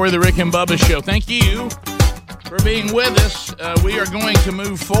the hour of the Rick and Bubba Show. Thank you for being with us. We are going to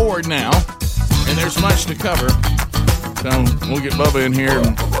move forward now, and there's much to cover. So we'll get Bubba in here,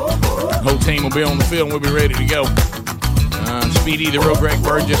 and the whole team will be on the field, and we'll be ready to go. Speedy, the real Greg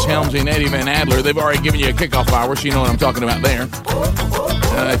Burgess, Helmsy, and Eddie Van Adler. They've already given you a kickoff hour, so you know what I'm talking about there.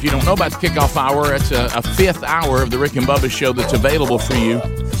 If you don't know about the kickoff hour, it's a fifth hour of the Rick and Bubba Show that's available for you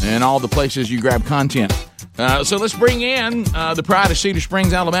in all the places you grab content. So let's bring in the pride of Cedar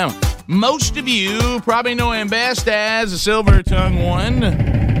Springs, Alabama. Most of you probably know him best as the Silver-Tongued One,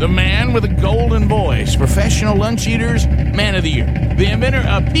 the man with a golden voice, professional lunch eaters, man of the year, the inventor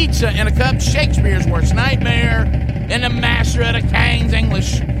of pizza in a cup, Shakespeare's worst nightmare, and the master of the King's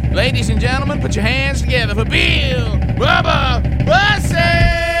English. Ladies and gentlemen, put your hands together for Bill Bubba Bussey!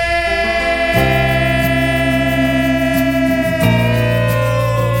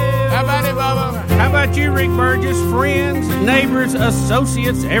 How about it, Bubba? How about you, Rick Burgess? Friends, neighbors,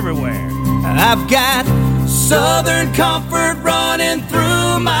 associates everywhere. I've got Southern comfort running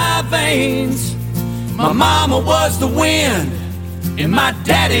through my veins. My mama was the wind, and my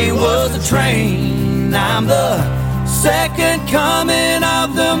daddy was a train. I'm the second coming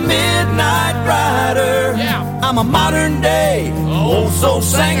of the Midnight Rider. I'm a modern day old soul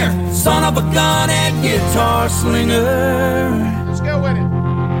singer, son of a gun and guitar slinger. Let's go with it.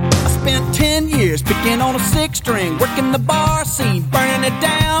 Spent 10 years picking on a six string, working the bar scene, burning it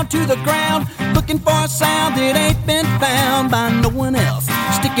down to the ground, looking for a sound that ain't been found by no one else,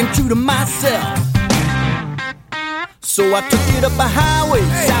 sticking true to myself. So I took it up a highway,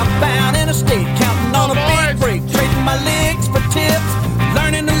 southbound interstate, counting on a big break, trading my legs for tips,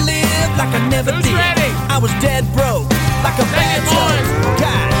 learning to live like I never did. I was dead broke, like a bad joke.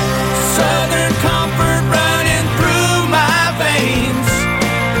 Got Southern comfort running through my veins.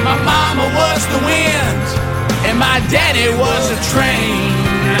 My mama was the wind, and my daddy was a train.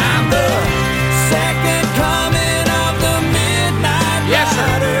 I'm the second coming of the Midnight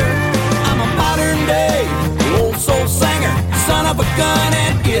Rider. I'm a modern day old soul singer, son of a gun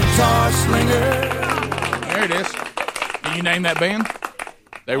and guitar slinger. There it is. Can you name that band?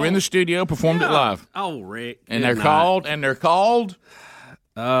 They were in the studio, performed it live. Oh, Rick. And they're called.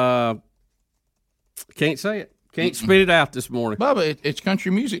 Can't say it. Can't spit it out this morning. Bubba, it's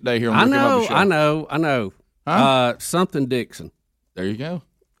country music day here on the Rick and Bubba Show. I know. Huh? Something Dixon. There you go.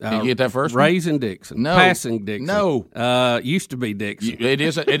 Can you get that first one? Raising Dixon. No. Passing Dixon. No. Used to be Dixon. It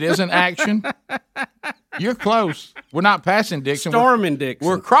isn't action. You're close. We're not passing Dixon. Storming Dixon.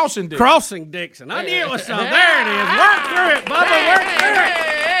 We're crossing Dixon. Crossing Dixon. I knew it was something. There it is. Work through it, Bubba. Work through it.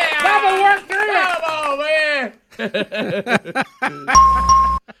 Bubba, work through it.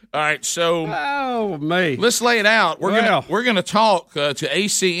 All right, so me. Let's lay it out. We're gonna talk to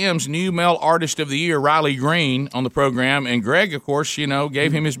ACM's new Male Artist of the Year, Riley Green, on the program, and Greg, of course,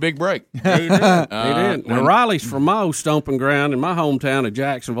 gave him his big break. He did. Now, Riley's from my old stomping ground in my hometown of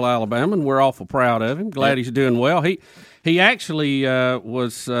Jacksonville, Alabama, and we're awful proud of him. Glad he's doing well. He actually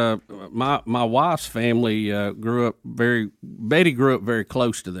was my wife's family Betty grew up very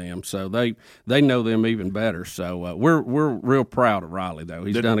close to them, so they know them even better. So we're real proud of Riley, though.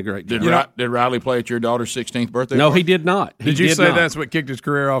 He's done a great job. Did Riley play at your daughter's 16th birthday? No, party? he did not. Did you say that's what kicked his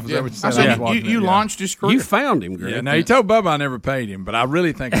career off? Is that what you said? I said you launched his career. You found him, Greg. Yeah, now he told Bubba I never paid him, but I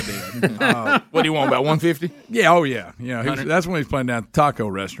really think I did. What do you want, about $150? Yeah, yeah. That's when he's playing down at the taco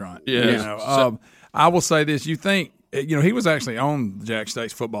restaurant. Yeah. I will say this: you think he was actually on Jack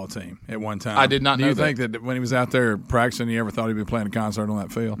State's football team at one time. I did not know that. Do you think that when he was out there practicing, he ever thought he'd be playing a concert on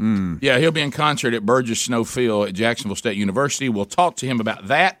that field? Yeah, he'll be in concert at Burgess Snow Field at Jacksonville State University. We'll talk to him about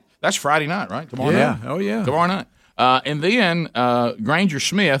that. That's Friday night, right? Tomorrow night? Oh, yeah. Tomorrow night. And then Granger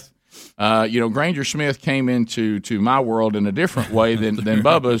Smith, Granger Smith came into my world in a different way than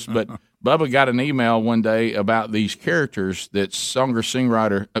Bubba's, but Bubba got an email one day about these characters that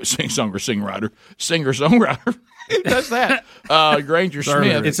singer-songwriter. Who does that? Granger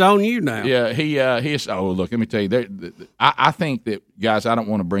Smith. It's on you now. Yeah, he is. Oh, look, let me tell you. I think that, guys, I don't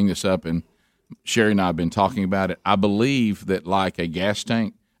want to bring this up, and Sherry and I have been talking about it. I believe that, like a gas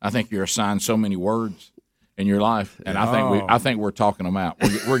tank, I think you're assigned so many words in your life, and I think we're talking them out.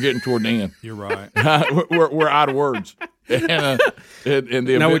 We're getting toward the end. You're right. we're out of words. Now we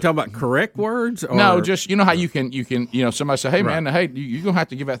talking about correct words? Or? No, just how you can somebody say, hey man, hey, you're gonna have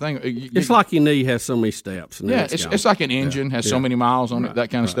to give that thing. It's like your knee has so many steps. And yeah, it's like an engine has so many miles on it, that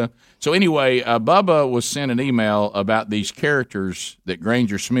kind of stuff. So anyway, Bubba was sent an email about these characters that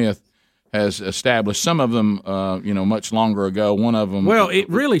Granger Smith has established. Some of them, much longer ago. One of them. Well, it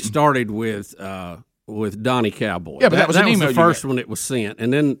really started with Donnie Cowboy. Yeah, but that was an email the first one it was sent,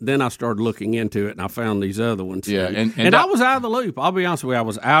 and then I started looking into it, and I found these other ones. Yeah, and I was out of the loop. I'll be honest with you, I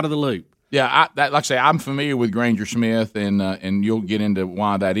was out of the loop. Yeah, like I say, I'm familiar with Granger Smith, and you'll get into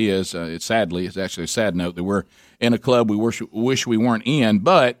why that is. It's actually a sad note that we're in a club we wish we weren't in,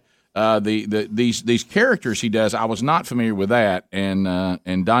 but these characters he does, I was not familiar with that,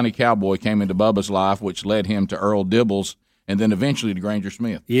 and Donnie Cowboy came into Bubba's life, which led him to Earl Dibbles. And then eventually to Granger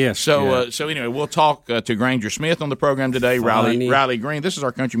Smith. Yes. So anyway, we'll talk to Granger Smith on the program today. Riley Green. This is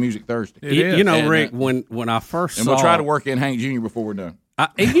our Country Music Thursday. Rick, when I first and we'll try to work in Hank Jr. before we're done.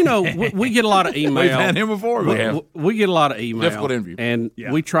 We get a lot of email. We've had him before. We get a lot of email. Difficult interview. And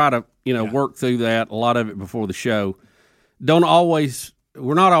we try to work through that, a lot of it before the show. We're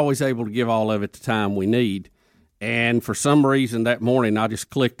not always able to give all of it the time we need. And for some reason that morning, I just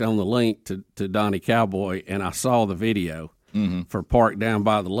clicked on the link to Donnie Cowboy, and I saw the video for Park Down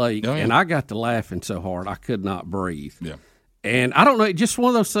by the Lake, and I got to laughing so hard I could not breathe. Yeah. And I don't know, just one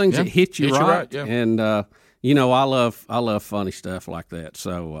of those things that hit you right. Yeah. And I love funny stuff like that.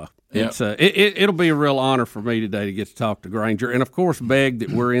 So it'll be a real honor for me today to get to talk to Granger, and of course beg that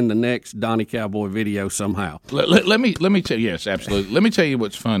we're in the next Donnie Cowboy video somehow. Let me tell you, yes, absolutely. Let me tell you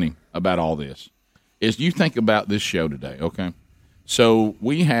what's funny about all this. Is you think about this show today, okay? So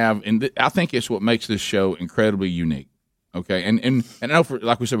we have, and I think it's what makes this show incredibly unique, okay? And I know,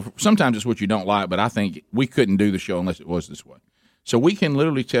 like we said, sometimes it's what you don't like, but I think we couldn't do the show unless it was this way. So we can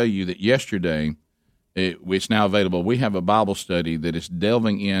literally tell you that yesterday, it's now available. We have a Bible study that is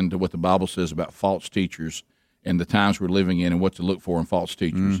delving into what the Bible says about false teachers and the times we're living in and what to look for in false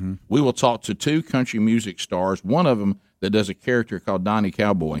teachers. Mm-hmm. We will talk to two country music stars, one of them that does a character called Donnie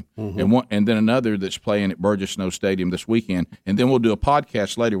Cowboy, and then another that's playing at Burgess Snow Stadium this weekend. And then we'll do a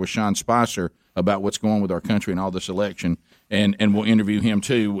podcast later with Sean Spicer about what's going on with our country and all this election, and we'll interview him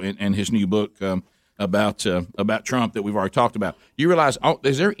too and his new book about Trump that we've already talked about. You realize,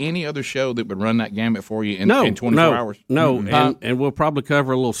 is there any other show that would run that gamut for you in 24 hours? No, and we'll probably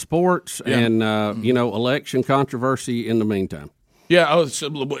cover a little sports and election controversy in the meantime. Yeah, so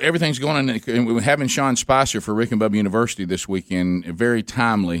everything's going on. And we're having Sean Spicer for Rick and Bubba University this weekend. Very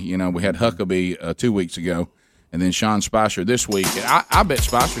timely. We had Huckabee 2 weeks ago, and then Sean Spicer this week. And I bet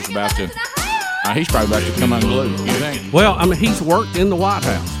Spicer's about to. He's probably about to come unglued. You think? Well, I mean, he's worked in the White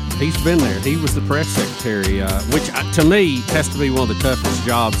House. He's been there. He was the press secretary, which to me has to be one of the toughest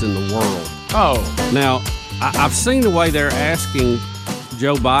jobs in the world. Oh, now I've seen the way they're asking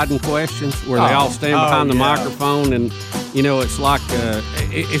Joe Biden questions, where they all stand behind the microphone and. It's like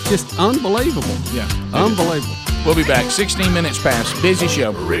it's just unbelievable. Yeah, unbelievable. We'll be back. 16 minutes past. Busy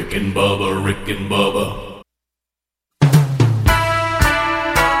show. Rick and Bubba, Rick and Bubba.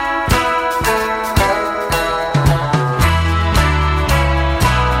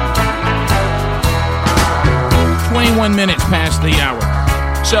 Minutes past the hour.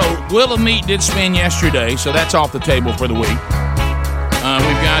 So, Wheel of Meat did spin yesterday, so that's off the table for the week.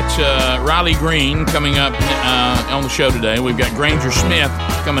 We've got Riley Green coming up on the show today. We've got Granger Smith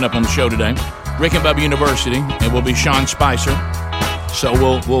coming up on the show today. Rick and Bubba University. It will be Sean Spicer. So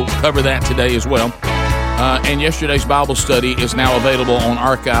we'll cover that today as well. And yesterday's Bible study is now available on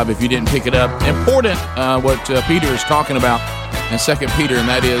archive if you didn't pick it up. Important what Peter is talking about in 2 Peter, and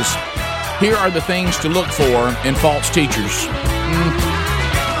that is, here are the things to look for in false teachers.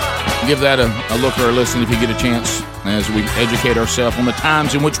 Give that a look or a listen if you get a chance as we educate ourselves on the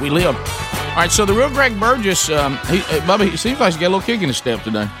times in which we live. All right, so the real Greg Burgess, Bubba, he seems like he's got a little kick in his step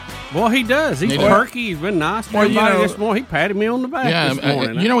today. Well, he does. He's perky. He's been nice to everybody this morning. He patted me on the back this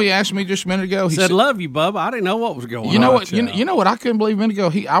morning. You know, he asked me just a minute ago. He said, "Love you, Bubba." I didn't know what was going on. You know what? You know what? I couldn't believe a minute ago.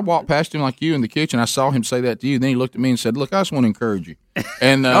 I walked past him like you in the kitchen. I saw him say that to you. Then he looked at me and said, "Look, I just want to encourage you."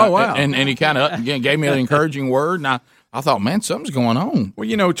 And oh wow! And he kind of gave me an encouraging word, and I thought, man, something's going on. Well,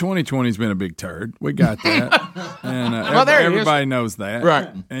 2020's been a big turd. We got that, and everybody knows that, right?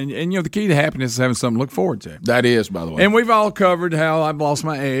 And the key to happiness is having something to look forward to. That is, by the way. And we've all covered how I've lost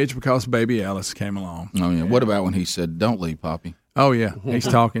my edge because baby Ellis came along. Oh yeah. What about when he said, "Don't leave, Poppy"? Oh yeah, he's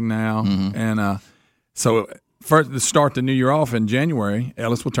talking now, and so first to start the new year off in January,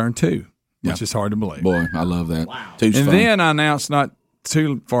 Ellis will turn 2, which is hard to believe. Boy, I love that. Wow. And then I announced not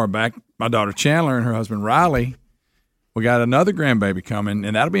too far back, my daughter Chandler and her husband Riley. We got another grandbaby coming,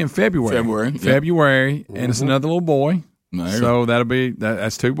 and that'll be in February. And it's another little boy. So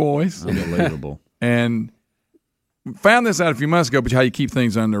that's 2 boys. Unbelievable. And found this out a few months ago, but how you keep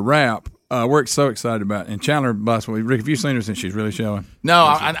things under wrap. We're so excited about it. And Chandler, Rick, have you seen her since she's really showing? No,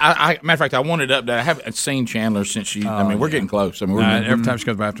 I matter of fact, I wanted to update. I haven't seen Chandler since she. We're getting close. Every time she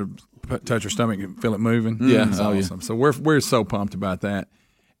comes back, I have to touch her stomach and feel it moving. Yeah, it's awesome. So we're so pumped about that.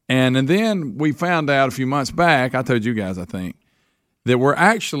 And then we found out a few months back, I told you guys, I think, that we're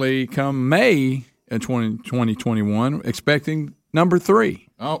actually, come May of 2021, expecting number 3.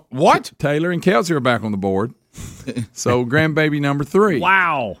 Oh, what? Taylor and Kelsey are back on the board. So grandbaby number 3.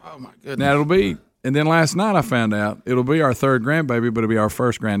 Wow. Oh, my goodness. Now it'll be, and then last night I found out it'll be our 3rd grandbaby, but it'll be our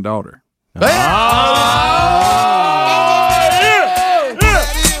first granddaughter.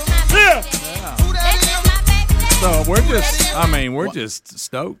 So we're just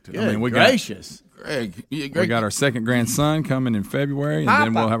stoked. We gracious. Greg, we got our 2nd grandson coming in February, and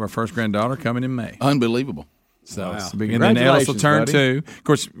then we'll have our first granddaughter coming in May. Unbelievable. So it's big. And then Ellis will turn 2. Of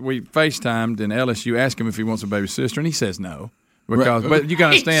course, we FaceTimed, and Ellis, you ask him if he wants a baby sister, and he says no. Because, but you got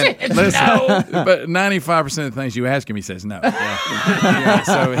to understand. Listen, but 95% of the things you ask him, he says no.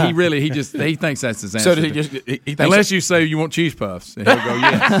 So he thinks that's his answer. So he thinks unless you say you want cheese puffs, and he'll go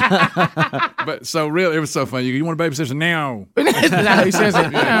yes. But so really, it was so funny. You want a baby sister? No. No, he says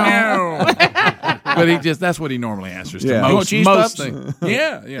it. No. But that's what he normally answers to most things.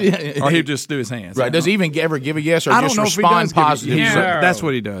 Yeah. Or he'll just do his hands. Right. Does he even ever give a yes or just respond positive? That's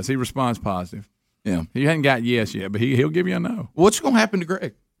what he does. He responds positive. Yeah, he hadn't got yes yet, but he'll give you a no. What's going to happen to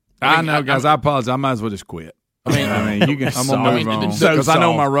Greg? I know, guys. I apologize. I might as well just quit. I'm gonna move on because I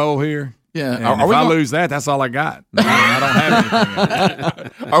know my role here. Yeah, and if I lose that, that's all I got. I don't have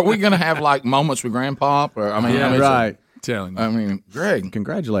anything. Are we going to have like moments with Grandpa? Or right. Telling you. Greg,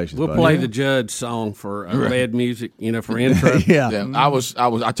 congratulations. We'll play the Judge song for bed music, for intro. Yeah. I've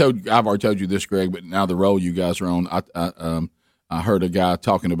already told you this, Greg, but now the role you guys are on, I heard a guy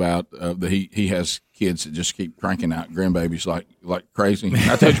talking about that he has kids that just keep cranking out grandbabies like crazy.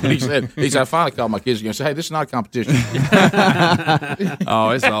 I told you what he said. He said, I finally called my kids again and said, hey, this is not a competition. Oh,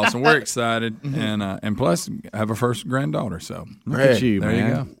 it's awesome. We're excited. And plus, I have a first granddaughter. So look at you, there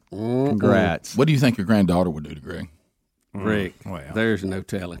man. You go. Congrats. What do you think your granddaughter would do to Greg? Rick, there's no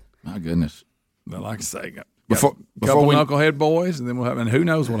telling. My goodness. But like I say, before we knucklehead boys, and then we'll have, and who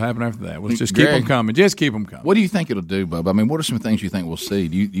knows what'll happen after that. We'll just keep them coming. Just keep them coming. What do you think it'll do, Bub? I mean, what are some things you think we'll see?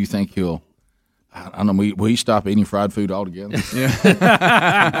 Do you think he'll? I don't know. Will he stop eating fried food altogether? Yeah.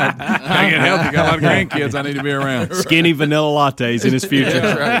 I get healthy. Got a lot of grandkids I need to be around. Skinny vanilla lattes in his future.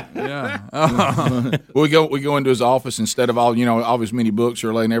 Yeah, right. Yeah. we go into his office instead of all his many books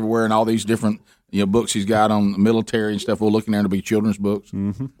are laying everywhere and all these different books he's got on the military and stuff. We'll look in there to be children's books.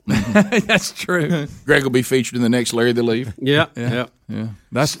 Mm-hmm. That's true. Greg will be featured in the next Larry the Leaf. Yeah.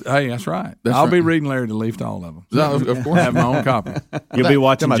 That's right. I'll be reading Larry the Leaf to all of them. No, of course, I have my own copy. You'll be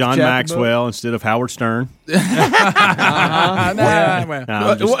watching John Maxwell instead of Howard Stern. I'm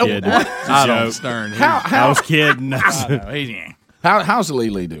just kidding. I don't Stern. I was kidding. How's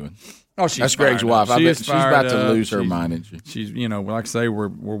Lily doing? Oh, that's Greg's wife. I bet she's about to lose her mind, isn't she? She's, like I say, we're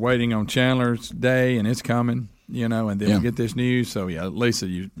waiting on Chandler's day, and it's coming. And then we get this news. So Lisa,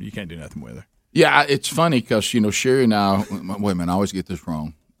 you can't do nothing with her. Yeah, it's funny because Sherry and I. Wait a minute, I always get this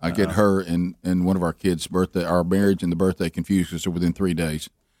wrong. I get her and one of our kids' birthday, our marriage and the birthday confused because they're within 3 days.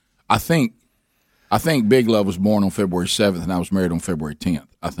 I think Big Love was born on February 7th, and I was married on February 10th.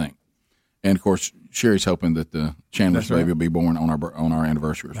 I think, and of course, Sherry's hoping that the Chandler's baby will be born on our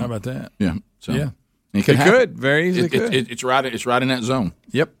anniversary. How about that? Yeah. So yeah, it could very easily. It's right in that zone.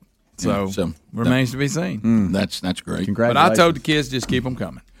 Yep. So remains to be seen. That's great. But I told the kids just keep them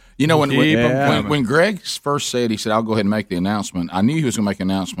coming. When Greg first said, he said, I'll go ahead and make the announcement, I knew he was going to make an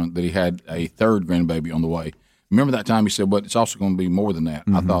announcement that he had a 3rd grandbaby on the way. Remember that time you said, "But it's also going to be more than that."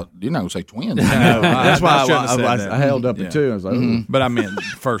 I thought you're not going to say twins. No, that's why I held up the two. I was like, but I meant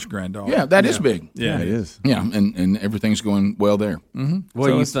first granddaughter. Yeah, that is big. Yeah, it is. Yeah, and everything's going well there. What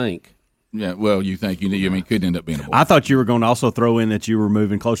do you think? Yeah, well, you think it could end up being a boy. I thought you were going to also throw in that you were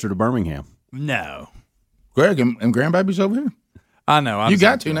moving closer to Birmingham. No, Greg, and grandbaby's over here. I know. You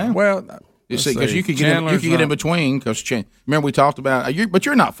got to now. Well, you see, because you could get in between. Because remember we talked about but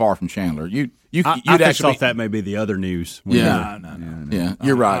you're not far from Chandler. You'd actually thought that may be the other news. Yeah, no.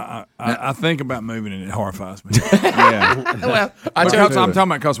 You're right. I think about moving, and it horrifies me. Well, I'm talking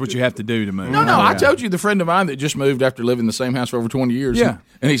about because what you have to do to move. No, I told you the friend of mine that just moved after living in the same house for over 20 years. Yeah.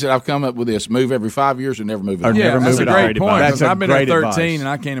 And he said, I've come up with this: move every 5 years and never move it. Yeah, that's a great point. That's I've been at 13, advice. and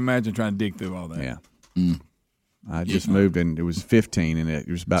I can't imagine trying to dig through all that. Yeah. I just moved, and it was 15, and it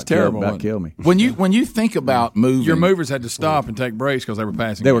was about killed me. When you think about moving, your movers had to stop and take breaks because they were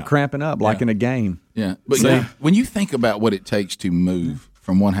passing. They were cramping up like in a game. Yeah, but when you think about what it takes to move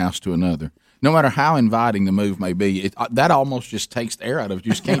from one house to another, no matter how inviting the move may be, that almost just takes the air out of it.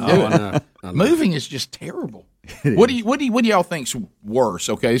 You just can't do it. I know. Moving is just terrible. What do y'all think's worse?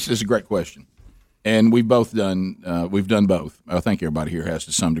 Okay, this is a great question, and we've done both. I think everybody here has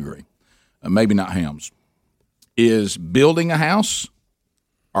to some degree. Maybe not Helms. Is building a house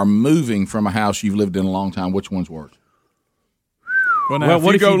or moving from a house you've lived in a long time? Which one's worse? Well,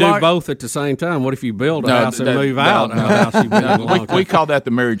 what if you do both at the same time? What if you build a house and move out of a house you've been in a long time? We call that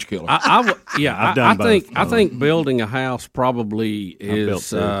the marriage killer. I think building a house probably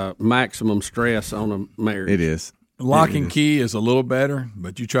is maximum stress on a marriage. It is. Lock and key is a little better,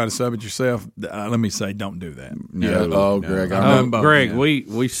 but you try to sub it yourself. Let me say, don't do that. Greg. Greg,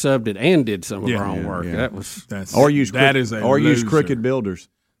 we subbed it and did some of our own work. Yeah. Use crooked builders.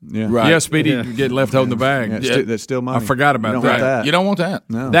 Yeah, right. Yeah, Speedy, you get left holding the bag. That's still money. I forgot about that. You don't want that.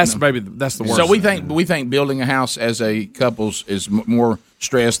 No, that's the worst. So we think building a house as a couple's is more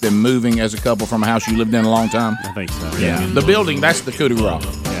stress than moving as a couple from a house you lived in a long time. I think so. Yeah, the building, that's the coup de grace.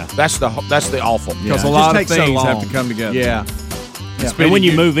 Yeah, that's the awful because a lot of things have to come together. Yeah. And when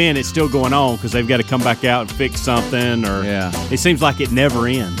you move in, it's still going on because they've got to come back out and fix something. Or it seems like it never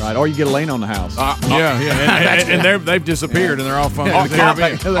ends. Right, or you get a lien on the house. and they've disappeared and they're all fun. Or the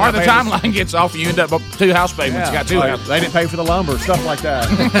timeline gets off and you end up with 2 house payments. You got 2 houses. They didn't pay for the lumber, stuff like that.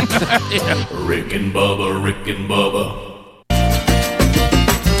 Rick and Bubba.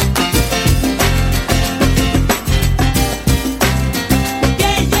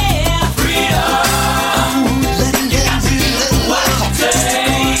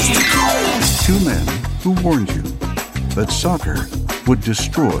 Who warned you that soccer would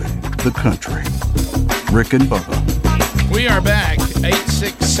destroy the country? Rick and Bubba. We are back.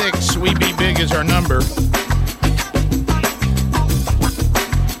 866 We Be Big is our number.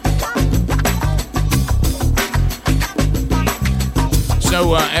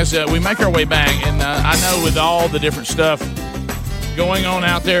 So as we make our way back, and I know with all the different stuff going on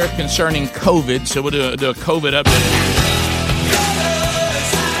out there concerning COVID, so we'll do a COVID update.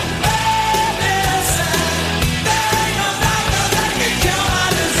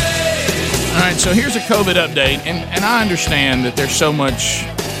 All right, so here's a COVID update, and I understand that there's so much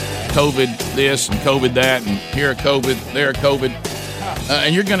COVID this and COVID that, and here a COVID, there a COVID,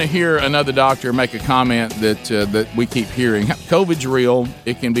 and you're going to hear another doctor make a comment that we keep hearing. COVID's real.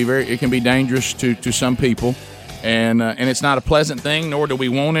 It can be dangerous to some people, and it's not a pleasant thing, nor do we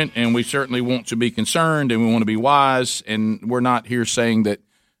want it, and we certainly want to be concerned, and we want to be wise, and we're not here saying that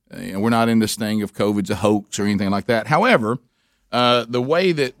we're not in this thing of COVID's a hoax or anything like that. However, the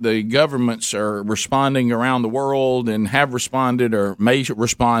way that the governments are responding around the world and have responded or may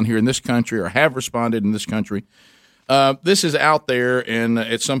respond here in this country or have responded in this country, this is out there, and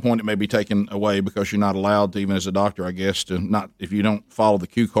at some point it may be taken away because you're not allowed to, even as a doctor, I guess, to not if you don't follow the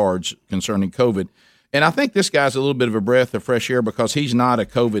cue cards concerning COVID. And I think this guy's a little bit of a breath of fresh air because he's not a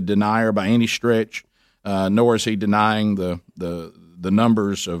COVID denier by any stretch, nor is he denying the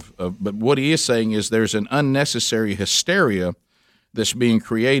numbers of. But what he is saying is there's an unnecessary hysteria that's being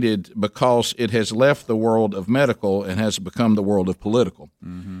created because it has left the world of medical and has become the world of political.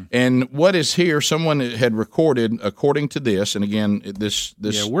 Mm-hmm. And what is here, someone had recorded, according to this, and again, this.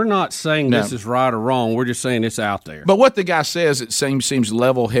 Yeah, we're not saying this is right or wrong. We're just saying it's out there. But what the guy says, it seems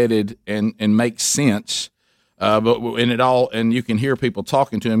level-headed and makes sense. And you can hear people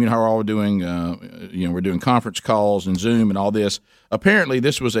talking to him. You know how we're doing, we're doing conference calls and Zoom and all this. Apparently,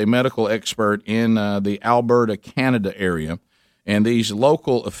 this was a medical expert in the Alberta, Canada area. And these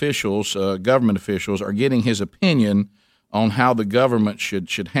local officials, government officials, are getting his opinion on how the government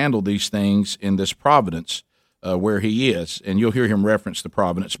should handle these things in this province where he is, and you'll hear him reference the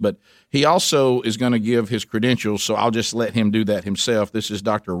Providence. But he also is going to give his credentials, so I'll just let him do that himself. This is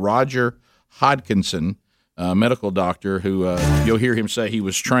Dr. Roger Hodkinson, medical doctor, who you'll hear him say he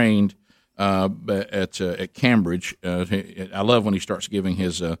was trained at Cambridge. I love when he starts giving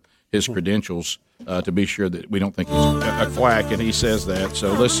his credentials to be sure that we don't think he's a quack, and he says that.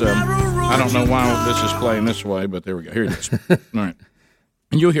 So let's. I don't know why this is playing this way, but there we go. Here it is. All right.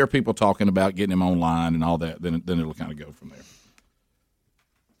 And you'll hear people talking about getting him online and all that. Then it'll kind of go from there.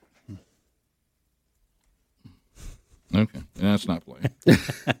 Okay, that's not playing.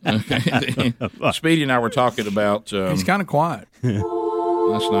 Okay, Speedy and I were talking about. He's kind of quiet.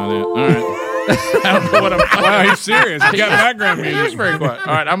 That's not it. All right. I don't know what I'm. Wow, he's serious. He got background music. He's very quiet.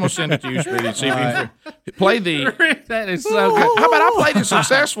 All right, I'm gonna send it to you, Speedy. See if you can play the. That is so good. How about I played it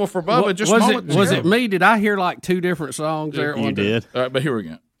successful for Bubba? Just was it me? Did I hear like two different songs there? You did. All right, but here we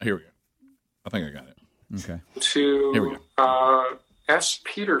go. I think I got it. Okay. Here we To S.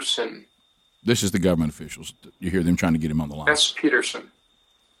 Peterson. This is the government officials. You hear them trying to get him on the line. S. Peterson.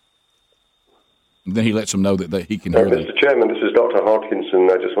 And then he lets them know that he can hear them. Mr. Chairman, this is Dr.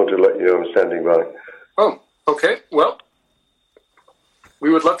 Hodkinson. I just want to let you know I'm standing by. Oh, okay. Well,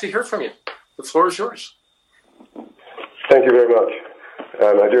 we would love to hear from you. The floor is yours. Thank you very much.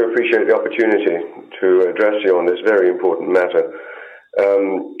 I do appreciate the opportunity to address you on this very important matter.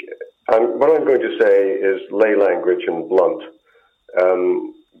 What I'm going to say is lay language and blunt.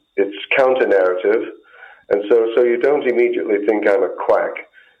 It's counter-narrative, and so you don't immediately think I'm a quack.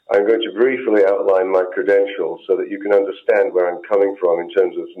 I'm going to briefly outline my credentials so that you can understand where I'm coming from in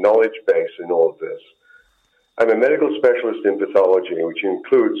terms of knowledge base in all of this. I'm a medical specialist in pathology, which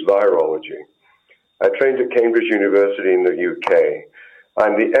includes virology. I trained at Cambridge University in the UK.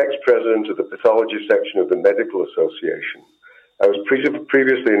 I'm the ex-president of the pathology section of the Medical Association. I was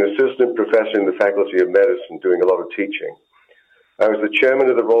previously an assistant professor in the Faculty of Medicine doing a lot of teaching. I was the chairman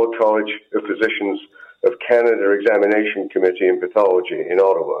of the Royal College of Physicians of Canada Examination Committee in Pathology in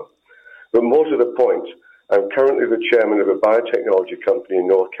Ottawa. But more to the point, I'm currently the chairman of a biotechnology company in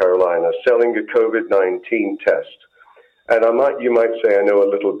North Carolina selling a COVID-19 test. And you might say I know a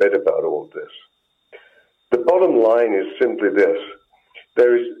little bit about all of this. The bottom line is simply this.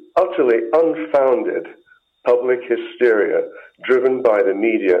 There is utterly unfounded public hysteria driven by the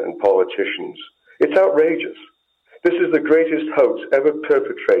media and politicians. It's outrageous. This is the greatest hoax ever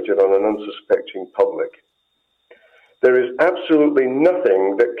perpetrated on an unsuspecting public. There is absolutely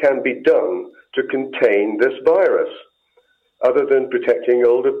nothing that can be done to contain this virus other than protecting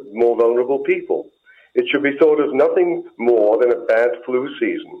older, more vulnerable people. It should be thought of nothing more than a bad flu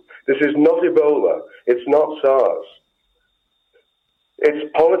season. This is not Ebola. It's not SARS.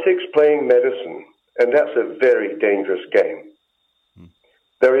 It's politics playing medicine, and that's a very dangerous game.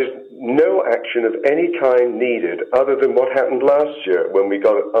 There is no action of any kind needed other than what happened last year when we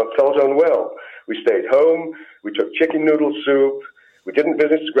felt unwell. We stayed home, we took chicken noodle soup, we didn't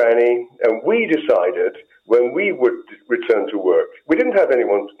visit Granny, and we decided when we would return to work. We didn't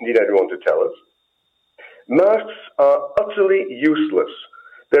need anyone to tell us. Masks are utterly useless.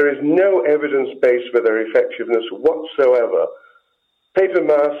 There is no evidence base for their effectiveness whatsoever. Paper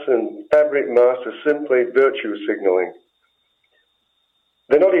masks and fabric masks are simply virtue signaling.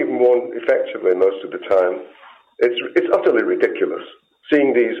 They're not even worn effectively most of the time. It's utterly ridiculous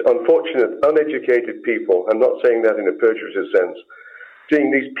seeing these unfortunate, uneducated people, I'm not saying that in a pejorative sense,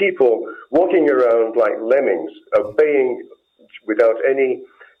 seeing these people walking around like lemmings, obeying without any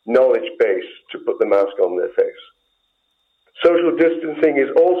knowledge base to put the mask on their face. Social distancing is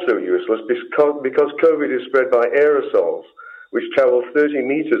also useless because COVID is spread by aerosols, which travel 30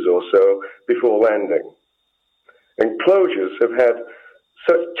 meters or so before landing. And closures have had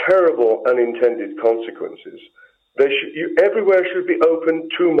such terrible unintended consequences. Everywhere should be open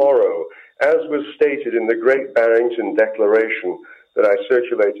tomorrow, as was stated in the Great Barrington Declaration that I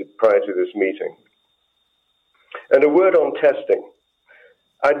circulated prior to this meeting. And a word on testing.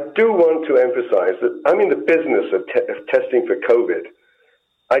 I do want to emphasize that I'm in the business of testing for COVID.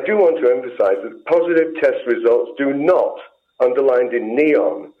 I do want to emphasize that positive test results do not, underlined in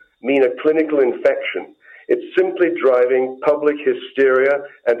neon, mean a clinical infection. It's simply driving public hysteria,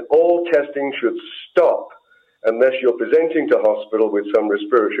 and all testing should stop unless you're presenting to hospital with some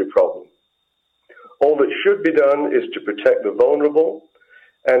respiratory problem. All that should be done is to protect the vulnerable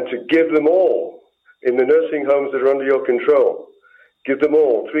and to give them all, in the nursing homes that are under your control, give them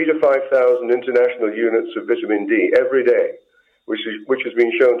all 3,000 to 5,000 international units of vitamin D every day, which has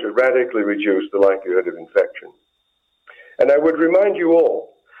been shown to radically reduce the likelihood of infection. And I would remind you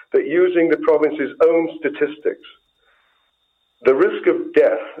all that using the province's own statistics, the risk of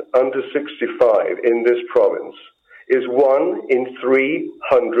death under 65 in this province is 1 in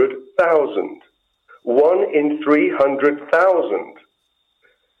 300,000. 1 in 300,000.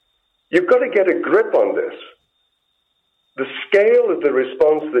 You've got to get a grip on this. The scale of the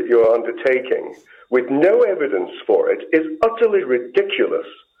response that you're undertaking, with no evidence for it, is utterly ridiculous,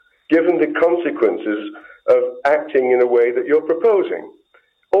 given the consequences of acting in a way that you're proposing.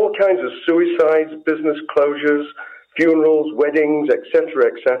 All kinds of suicides, business closures, funerals, weddings,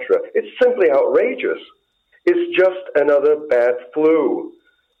 etc., etc. It's simply outrageous. It's just another bad flu.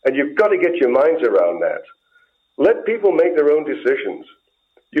 And you've got to get your minds around that. Let people make their own decisions.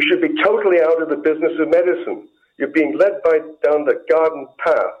 You should be totally out of the business of medicine. You're being led down the garden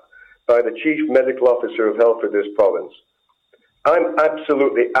path by the chief medical officer of health for this province. I'm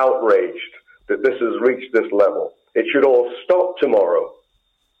absolutely outraged that this has reached this level. It should all stop tomorrow.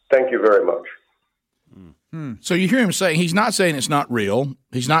 Thank you very much. So you hear him saying, he's not saying it's not real.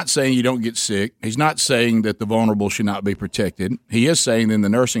 He's not saying you don't get sick. He's not saying that the vulnerable should not be protected. He is saying in the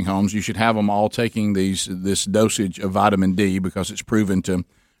nursing homes you should have them all taking this dosage of vitamin D because it's proven to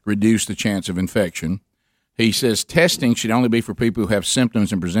reduce the chance of infection. He says testing should only be for people who have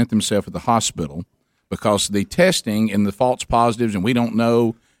symptoms and present themselves at the hospital because the testing and the false positives and we don't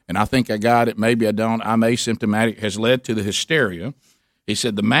know, and I think I got it, maybe I don't, I'm asymptomatic, has led to the hysteria. He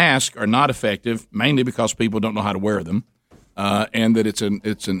said the masks are not effective, mainly because people don't know how to wear them, and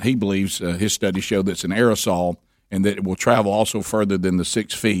that he believes his studies show that it's an aerosol and that it will travel also further than the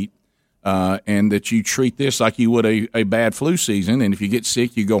 6 feet, and that you treat this like you would a bad flu season, and if you get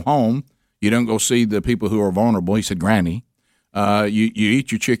sick, you go home. You don't go see the people who are vulnerable. He said, Granny. You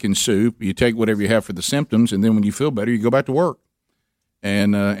eat your chicken soup, you take whatever you have for the symptoms, and then when you feel better, you go back to work.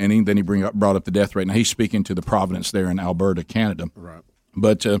 And then he brought up the death rate. Now, he's speaking to the Providence there in Alberta, Canada. Right.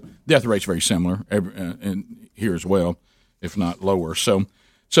 But death rate's very similar and here as well, if not lower. So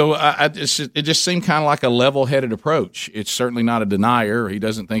it just seemed kind of like a level-headed approach. It's certainly not a denier. He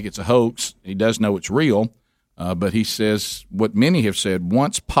doesn't think it's a hoax. He does know it's real. But he says what many have said,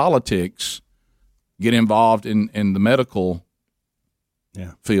 once politics get involved in the medical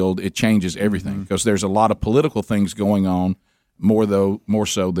field, it changes everything because there's a lot of political things going on more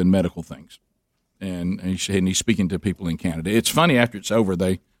so than medical things. And he's speaking to people in Canada. It's funny, after it's over,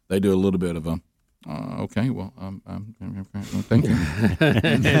 they do a little bit of a, okay, well, thank you.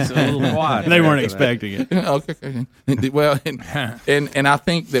 It's a little quiet. They weren't expecting it. Okay. Well, and I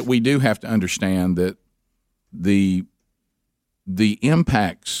think that we do have to understand that the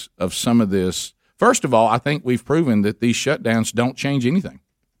impacts of some of this, first of all, I think we've proven that these shutdowns don't change anything.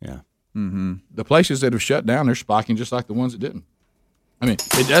 Yeah. Mm-hmm. The places that have shut down, they're spiking just like the ones that didn't. I mean,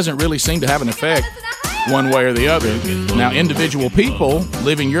 it doesn't really seem to have an effect one way or the other. Now, individual people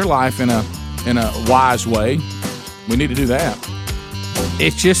living your life in a wise way, we need to do that.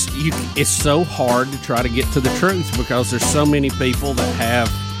 It's just it's so hard to try to get to the truth because there's so many people that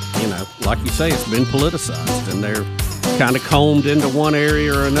have, like you say, it's been politicized and they're kind of combed into one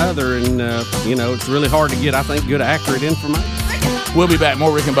area or another, and it's really hard to get, I think, good, accurate information. We'll be back.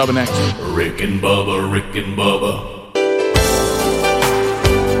 More Rick and Bubba next. Rick and Bubba, Rick and Bubba.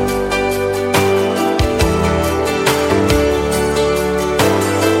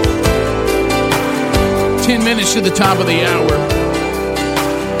 10 minutes to the top of the hour.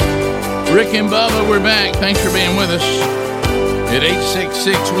 Rick and Bubba, we're back. Thanks for being with us at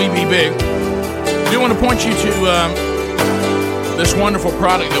 866-WE-BE-BIG. I do want to point you to this wonderful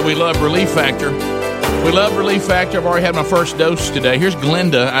product that we love, Relief Factor. We love Relief Factor. I've already had my first dose today. Here's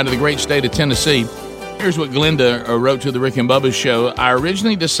Glenda out of the great state of Tennessee. Here's what Glenda wrote to the Rick and Bubba show. I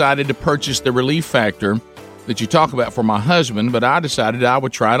originally decided to purchase the Relief Factor that you talk about for my husband, but I decided I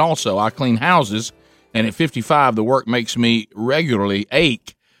would try it also. I clean houses, and at 55, the work makes me regularly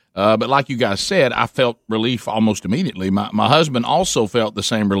ache. But like you guys said, I felt relief almost immediately. My husband also felt the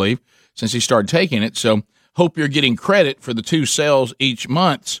same relief since he started taking it. So hope you're getting credit for the 2 sales each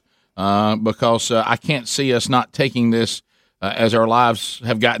month because I can't see us not taking this as our lives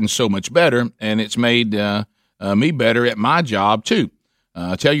have gotten so much better, and it's made me better at my job too.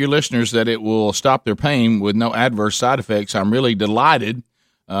 Tell your listeners that it will stop their pain with no adverse side effects. I'm really delighted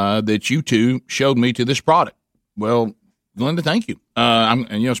that you two showed me to this product. Well, Glenda, thank you.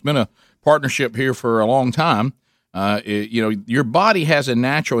 It's been a partnership here for a long time. Your body has a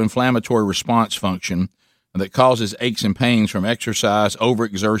natural inflammatory response function that causes aches and pains from exercise,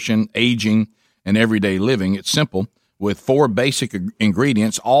 overexertion, aging, and everyday living. It's simple. With 4 basic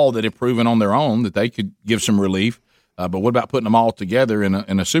ingredients, all that have proven on their own that they could give some relief. But what about putting them all together in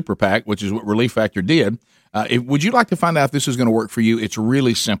a super pack, which is what Relief Factor did? Would you like to find out if this is going to work for you? It's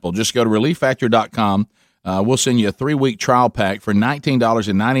really simple. Just go to ReliefFactor.com. We'll send you a 3-week trial pack for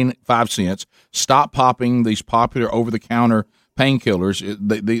 $19.95. Stop popping these popular over-the-counter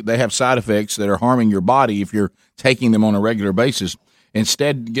painkillers. They have side effects that are harming your body if you're taking them on a regular basis.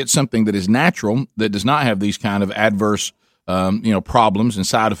 Instead, get something that is natural, that does not have these kind of adverse problems and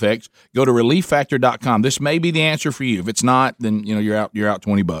side effects. Go to ReliefFactor.com. This may be the answer for you. If it's not, then you're out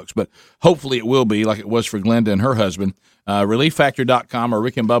 $20. But hopefully it will be, like it was for Glenda and her husband. ReliefFactor.com or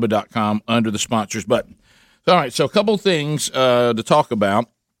RickandBubba.com under the sponsors button. All right, so a couple things to talk about.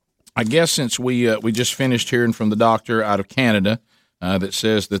 I guess since we just finished hearing from the doctor out of Canada that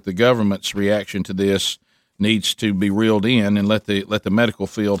says that the government's reaction to this needs to be reeled in and let the medical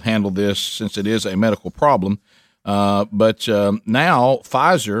field handle this, since it is a medical problem. But now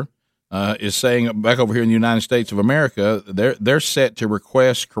Pfizer is saying, back over here in the United States of America, they're set to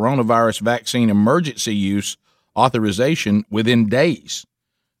request coronavirus vaccine emergency use authorization within days.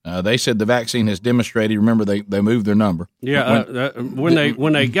 They said the vaccine has demonstrated. Remember, they moved their number. Yeah, when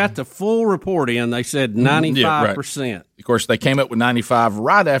they got the full report in, they said 95%. Yeah, right. Of course, they came up with 95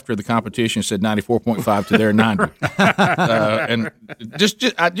 right after the competition said 94.5 to their 90. And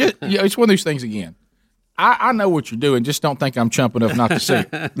it's one of these things again. I know what you're doing. Just don't think I'm chump enough not to see it.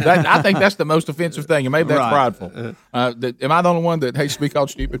 I think that's the most offensive thing, and maybe that's prideful. Am I the only one that hates to be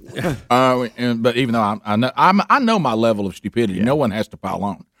called stupid? But even though I know my level of stupidity, no one has to pile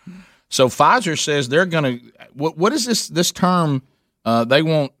on. So Pfizer says they're going to. What is this term? They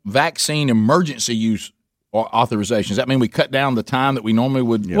want vaccine emergency use authorization. Does that mean we cut down the time that we normally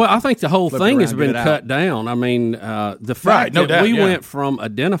would? Well, I think the whole thing has been cut down. I mean, the fact that we went from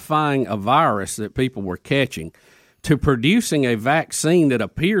identifying a virus that people were catching to producing a vaccine that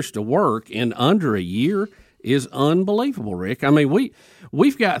appears to work in under a year is unbelievable, Rick. I mean,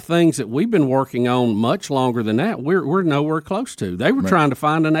 we've got things that we've been working on much longer than that. We're nowhere close to. They were trying to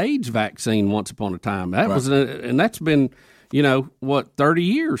find an AIDS vaccine once upon a time. That was, and that's been. 30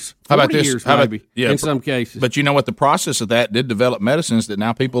 years, 40 How about this? years maybe, in some cases. But you know what? The process of that did develop medicines that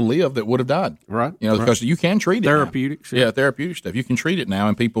now people live that would have died. Right. Because you can treat it Therapeutics. now. Yeah, therapeutic stuff. You can treat it now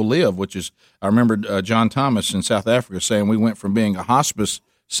and people live, which is, I remember John Thomas in South Africa saying we went from being a hospice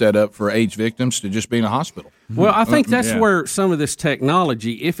set up for AIDS victims to just being a hospital. Well, I think that's where some of this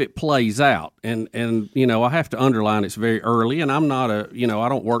technology, if it plays out, and I have to underline it's very early, and I'm not I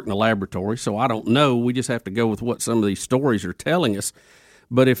don't work in a laboratory, so I don't know. We just have to go with what some of these stories are telling us.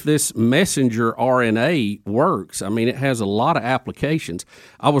 But if this messenger RNA works, I mean, it has a lot of applications.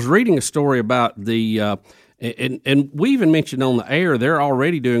 I was reading a story about and we even mentioned on the air, they're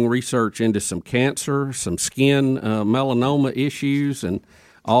already doing research into some cancer, some skin melanoma issues, and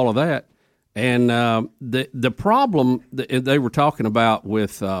all of that. And the problem that they were talking about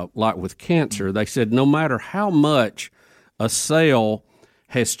with cancer, they said no matter how much a cell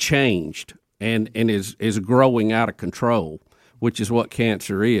has changed and is growing out of control, which is what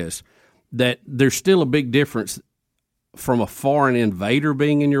cancer is, that there's still a big difference from a foreign invader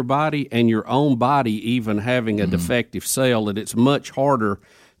being in your body and your own body even having a defective cell, that it's much harder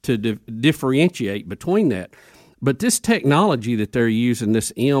to differentiate between that. But this technology that they're using,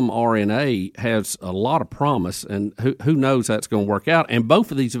 this mRNA, has a lot of promise, and who knows how it's going to work out. And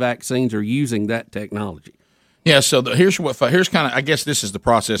both of these vaccines are using that technology. Yeah, so here's kind of, I guess this is the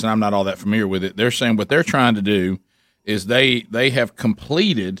process, and I'm not all that familiar with it. They're saying what they're trying to do is they have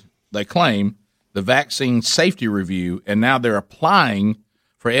completed, they claim, the vaccine safety review, and now they're applying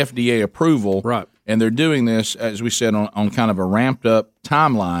for FDA approval. Right. And they're doing this, as we said, on kind of a ramped-up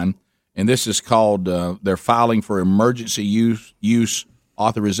timeline. And this is called, they're filing for emergency use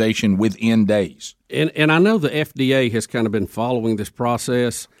authorization within days. And I know the FDA has kind of been following this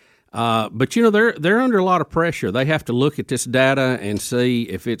process, but they're under a lot of pressure. They have to look at this data and see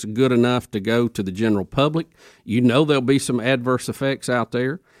if it's good enough to go to the general public. There'll be some adverse effects out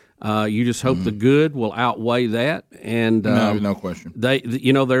there. You just hope the good will outweigh that, and no question.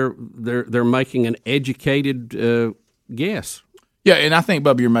 They're making an educated guess. Yeah, and I think,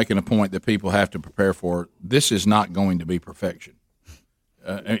 Bubba, you're making a point that people have to prepare for. This is not going to be perfection.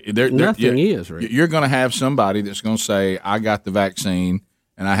 Nothing is, Rick. You're going to have somebody that's going to say, I got the vaccine,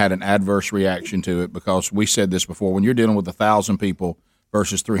 and I had an adverse reaction to it, because we said this before, when you're dealing with 1,000 people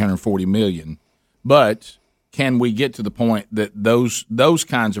versus 340 million. But can we get to the point that those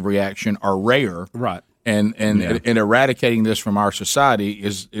kinds of reaction are rare? Right. And eradicating this from our society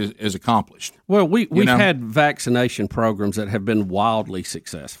is accomplished. Well, we've had vaccination programs that have been wildly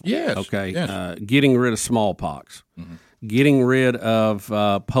successful. Yes. Okay. Yes. Getting rid of smallpox, getting rid of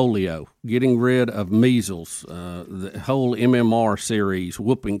polio, getting rid of measles, the whole MMR series,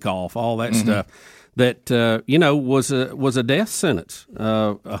 whooping cough, all that stuff. that was a death sentence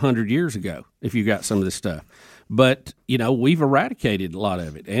 100 years ago if you got some of this stuff. But we've eradicated a lot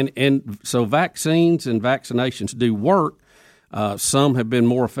of it, and so vaccines and vaccinations do work. Some have been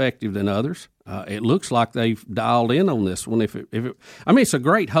more effective than others. It looks like they've dialed in on this one. It's a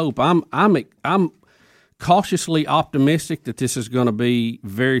great hope. I'm cautiously optimistic that this is going to be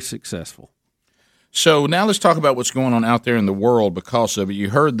very successful. So now let's talk about what's going on out there in the world because of it. You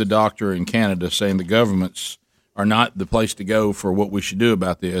heard the doctor in Canada saying the governments are not the place to go for what we should do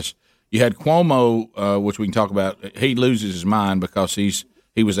about this. You had Cuomo, which we can talk about. He loses his mind because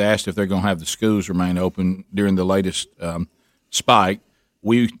he was asked if they're going to have the schools remain open during the latest spike.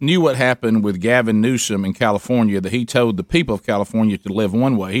 We knew what happened with Gavin Newsom in California, that he told the people of California to live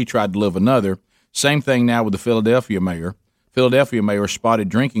one way. He tried to live another. Same thing now with the Philadelphia mayor. Philadelphia mayor spotted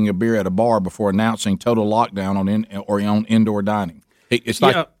drinking a beer at a bar before announcing total lockdown on indoor dining. It's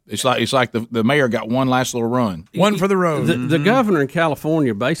like the mayor got one last little run. One for the road. The governor in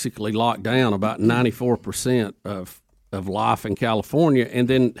California basically locked down about 94% of life in California, and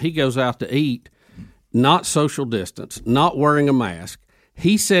then he goes out to eat, not social distance, not wearing a mask.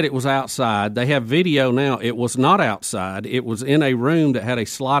 He said it was outside. They have video now. It was not outside. It was in a room that had a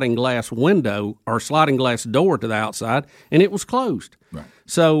sliding glass window or sliding glass door to the outside, and it was closed. Right.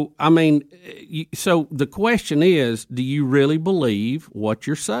 So, so the question is, do you really believe what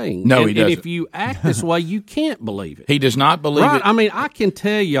you're saying? No, he doesn't. And if you act this way, you can't believe it. He does not believe it. I can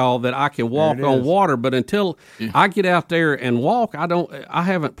tell y'all that I can walk on water, but until I get out there and walk, I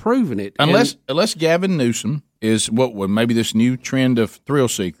haven't proven it. Unless Gavin Newsom is what would maybe this new trend of thrill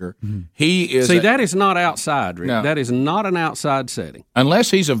seeker. He is. See, that is not outside, Rick. No. That is not an outside setting. Unless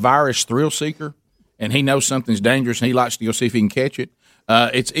he's a virus thrill seeker and he knows something's dangerous and he likes to go see if he can catch it.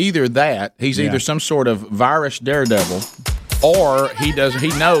 It's either that he's either some sort of virus daredevil, or he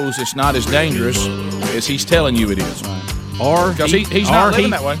knows it's not as dangerous as he's telling you it is. Or he's not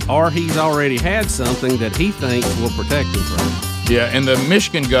living that way. Or he's already had something that he thinks will protect him from it. Yeah, and the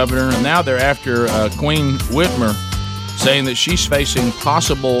Michigan governor, and now they're after Queen Whitmer, saying that she's facing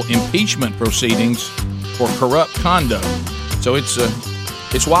possible impeachment proceedings for corrupt conduct. So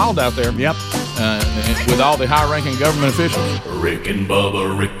it's wild out there. Yep. With all the high-ranking government officials. Rick and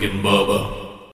Bubba, Rick and Bubba.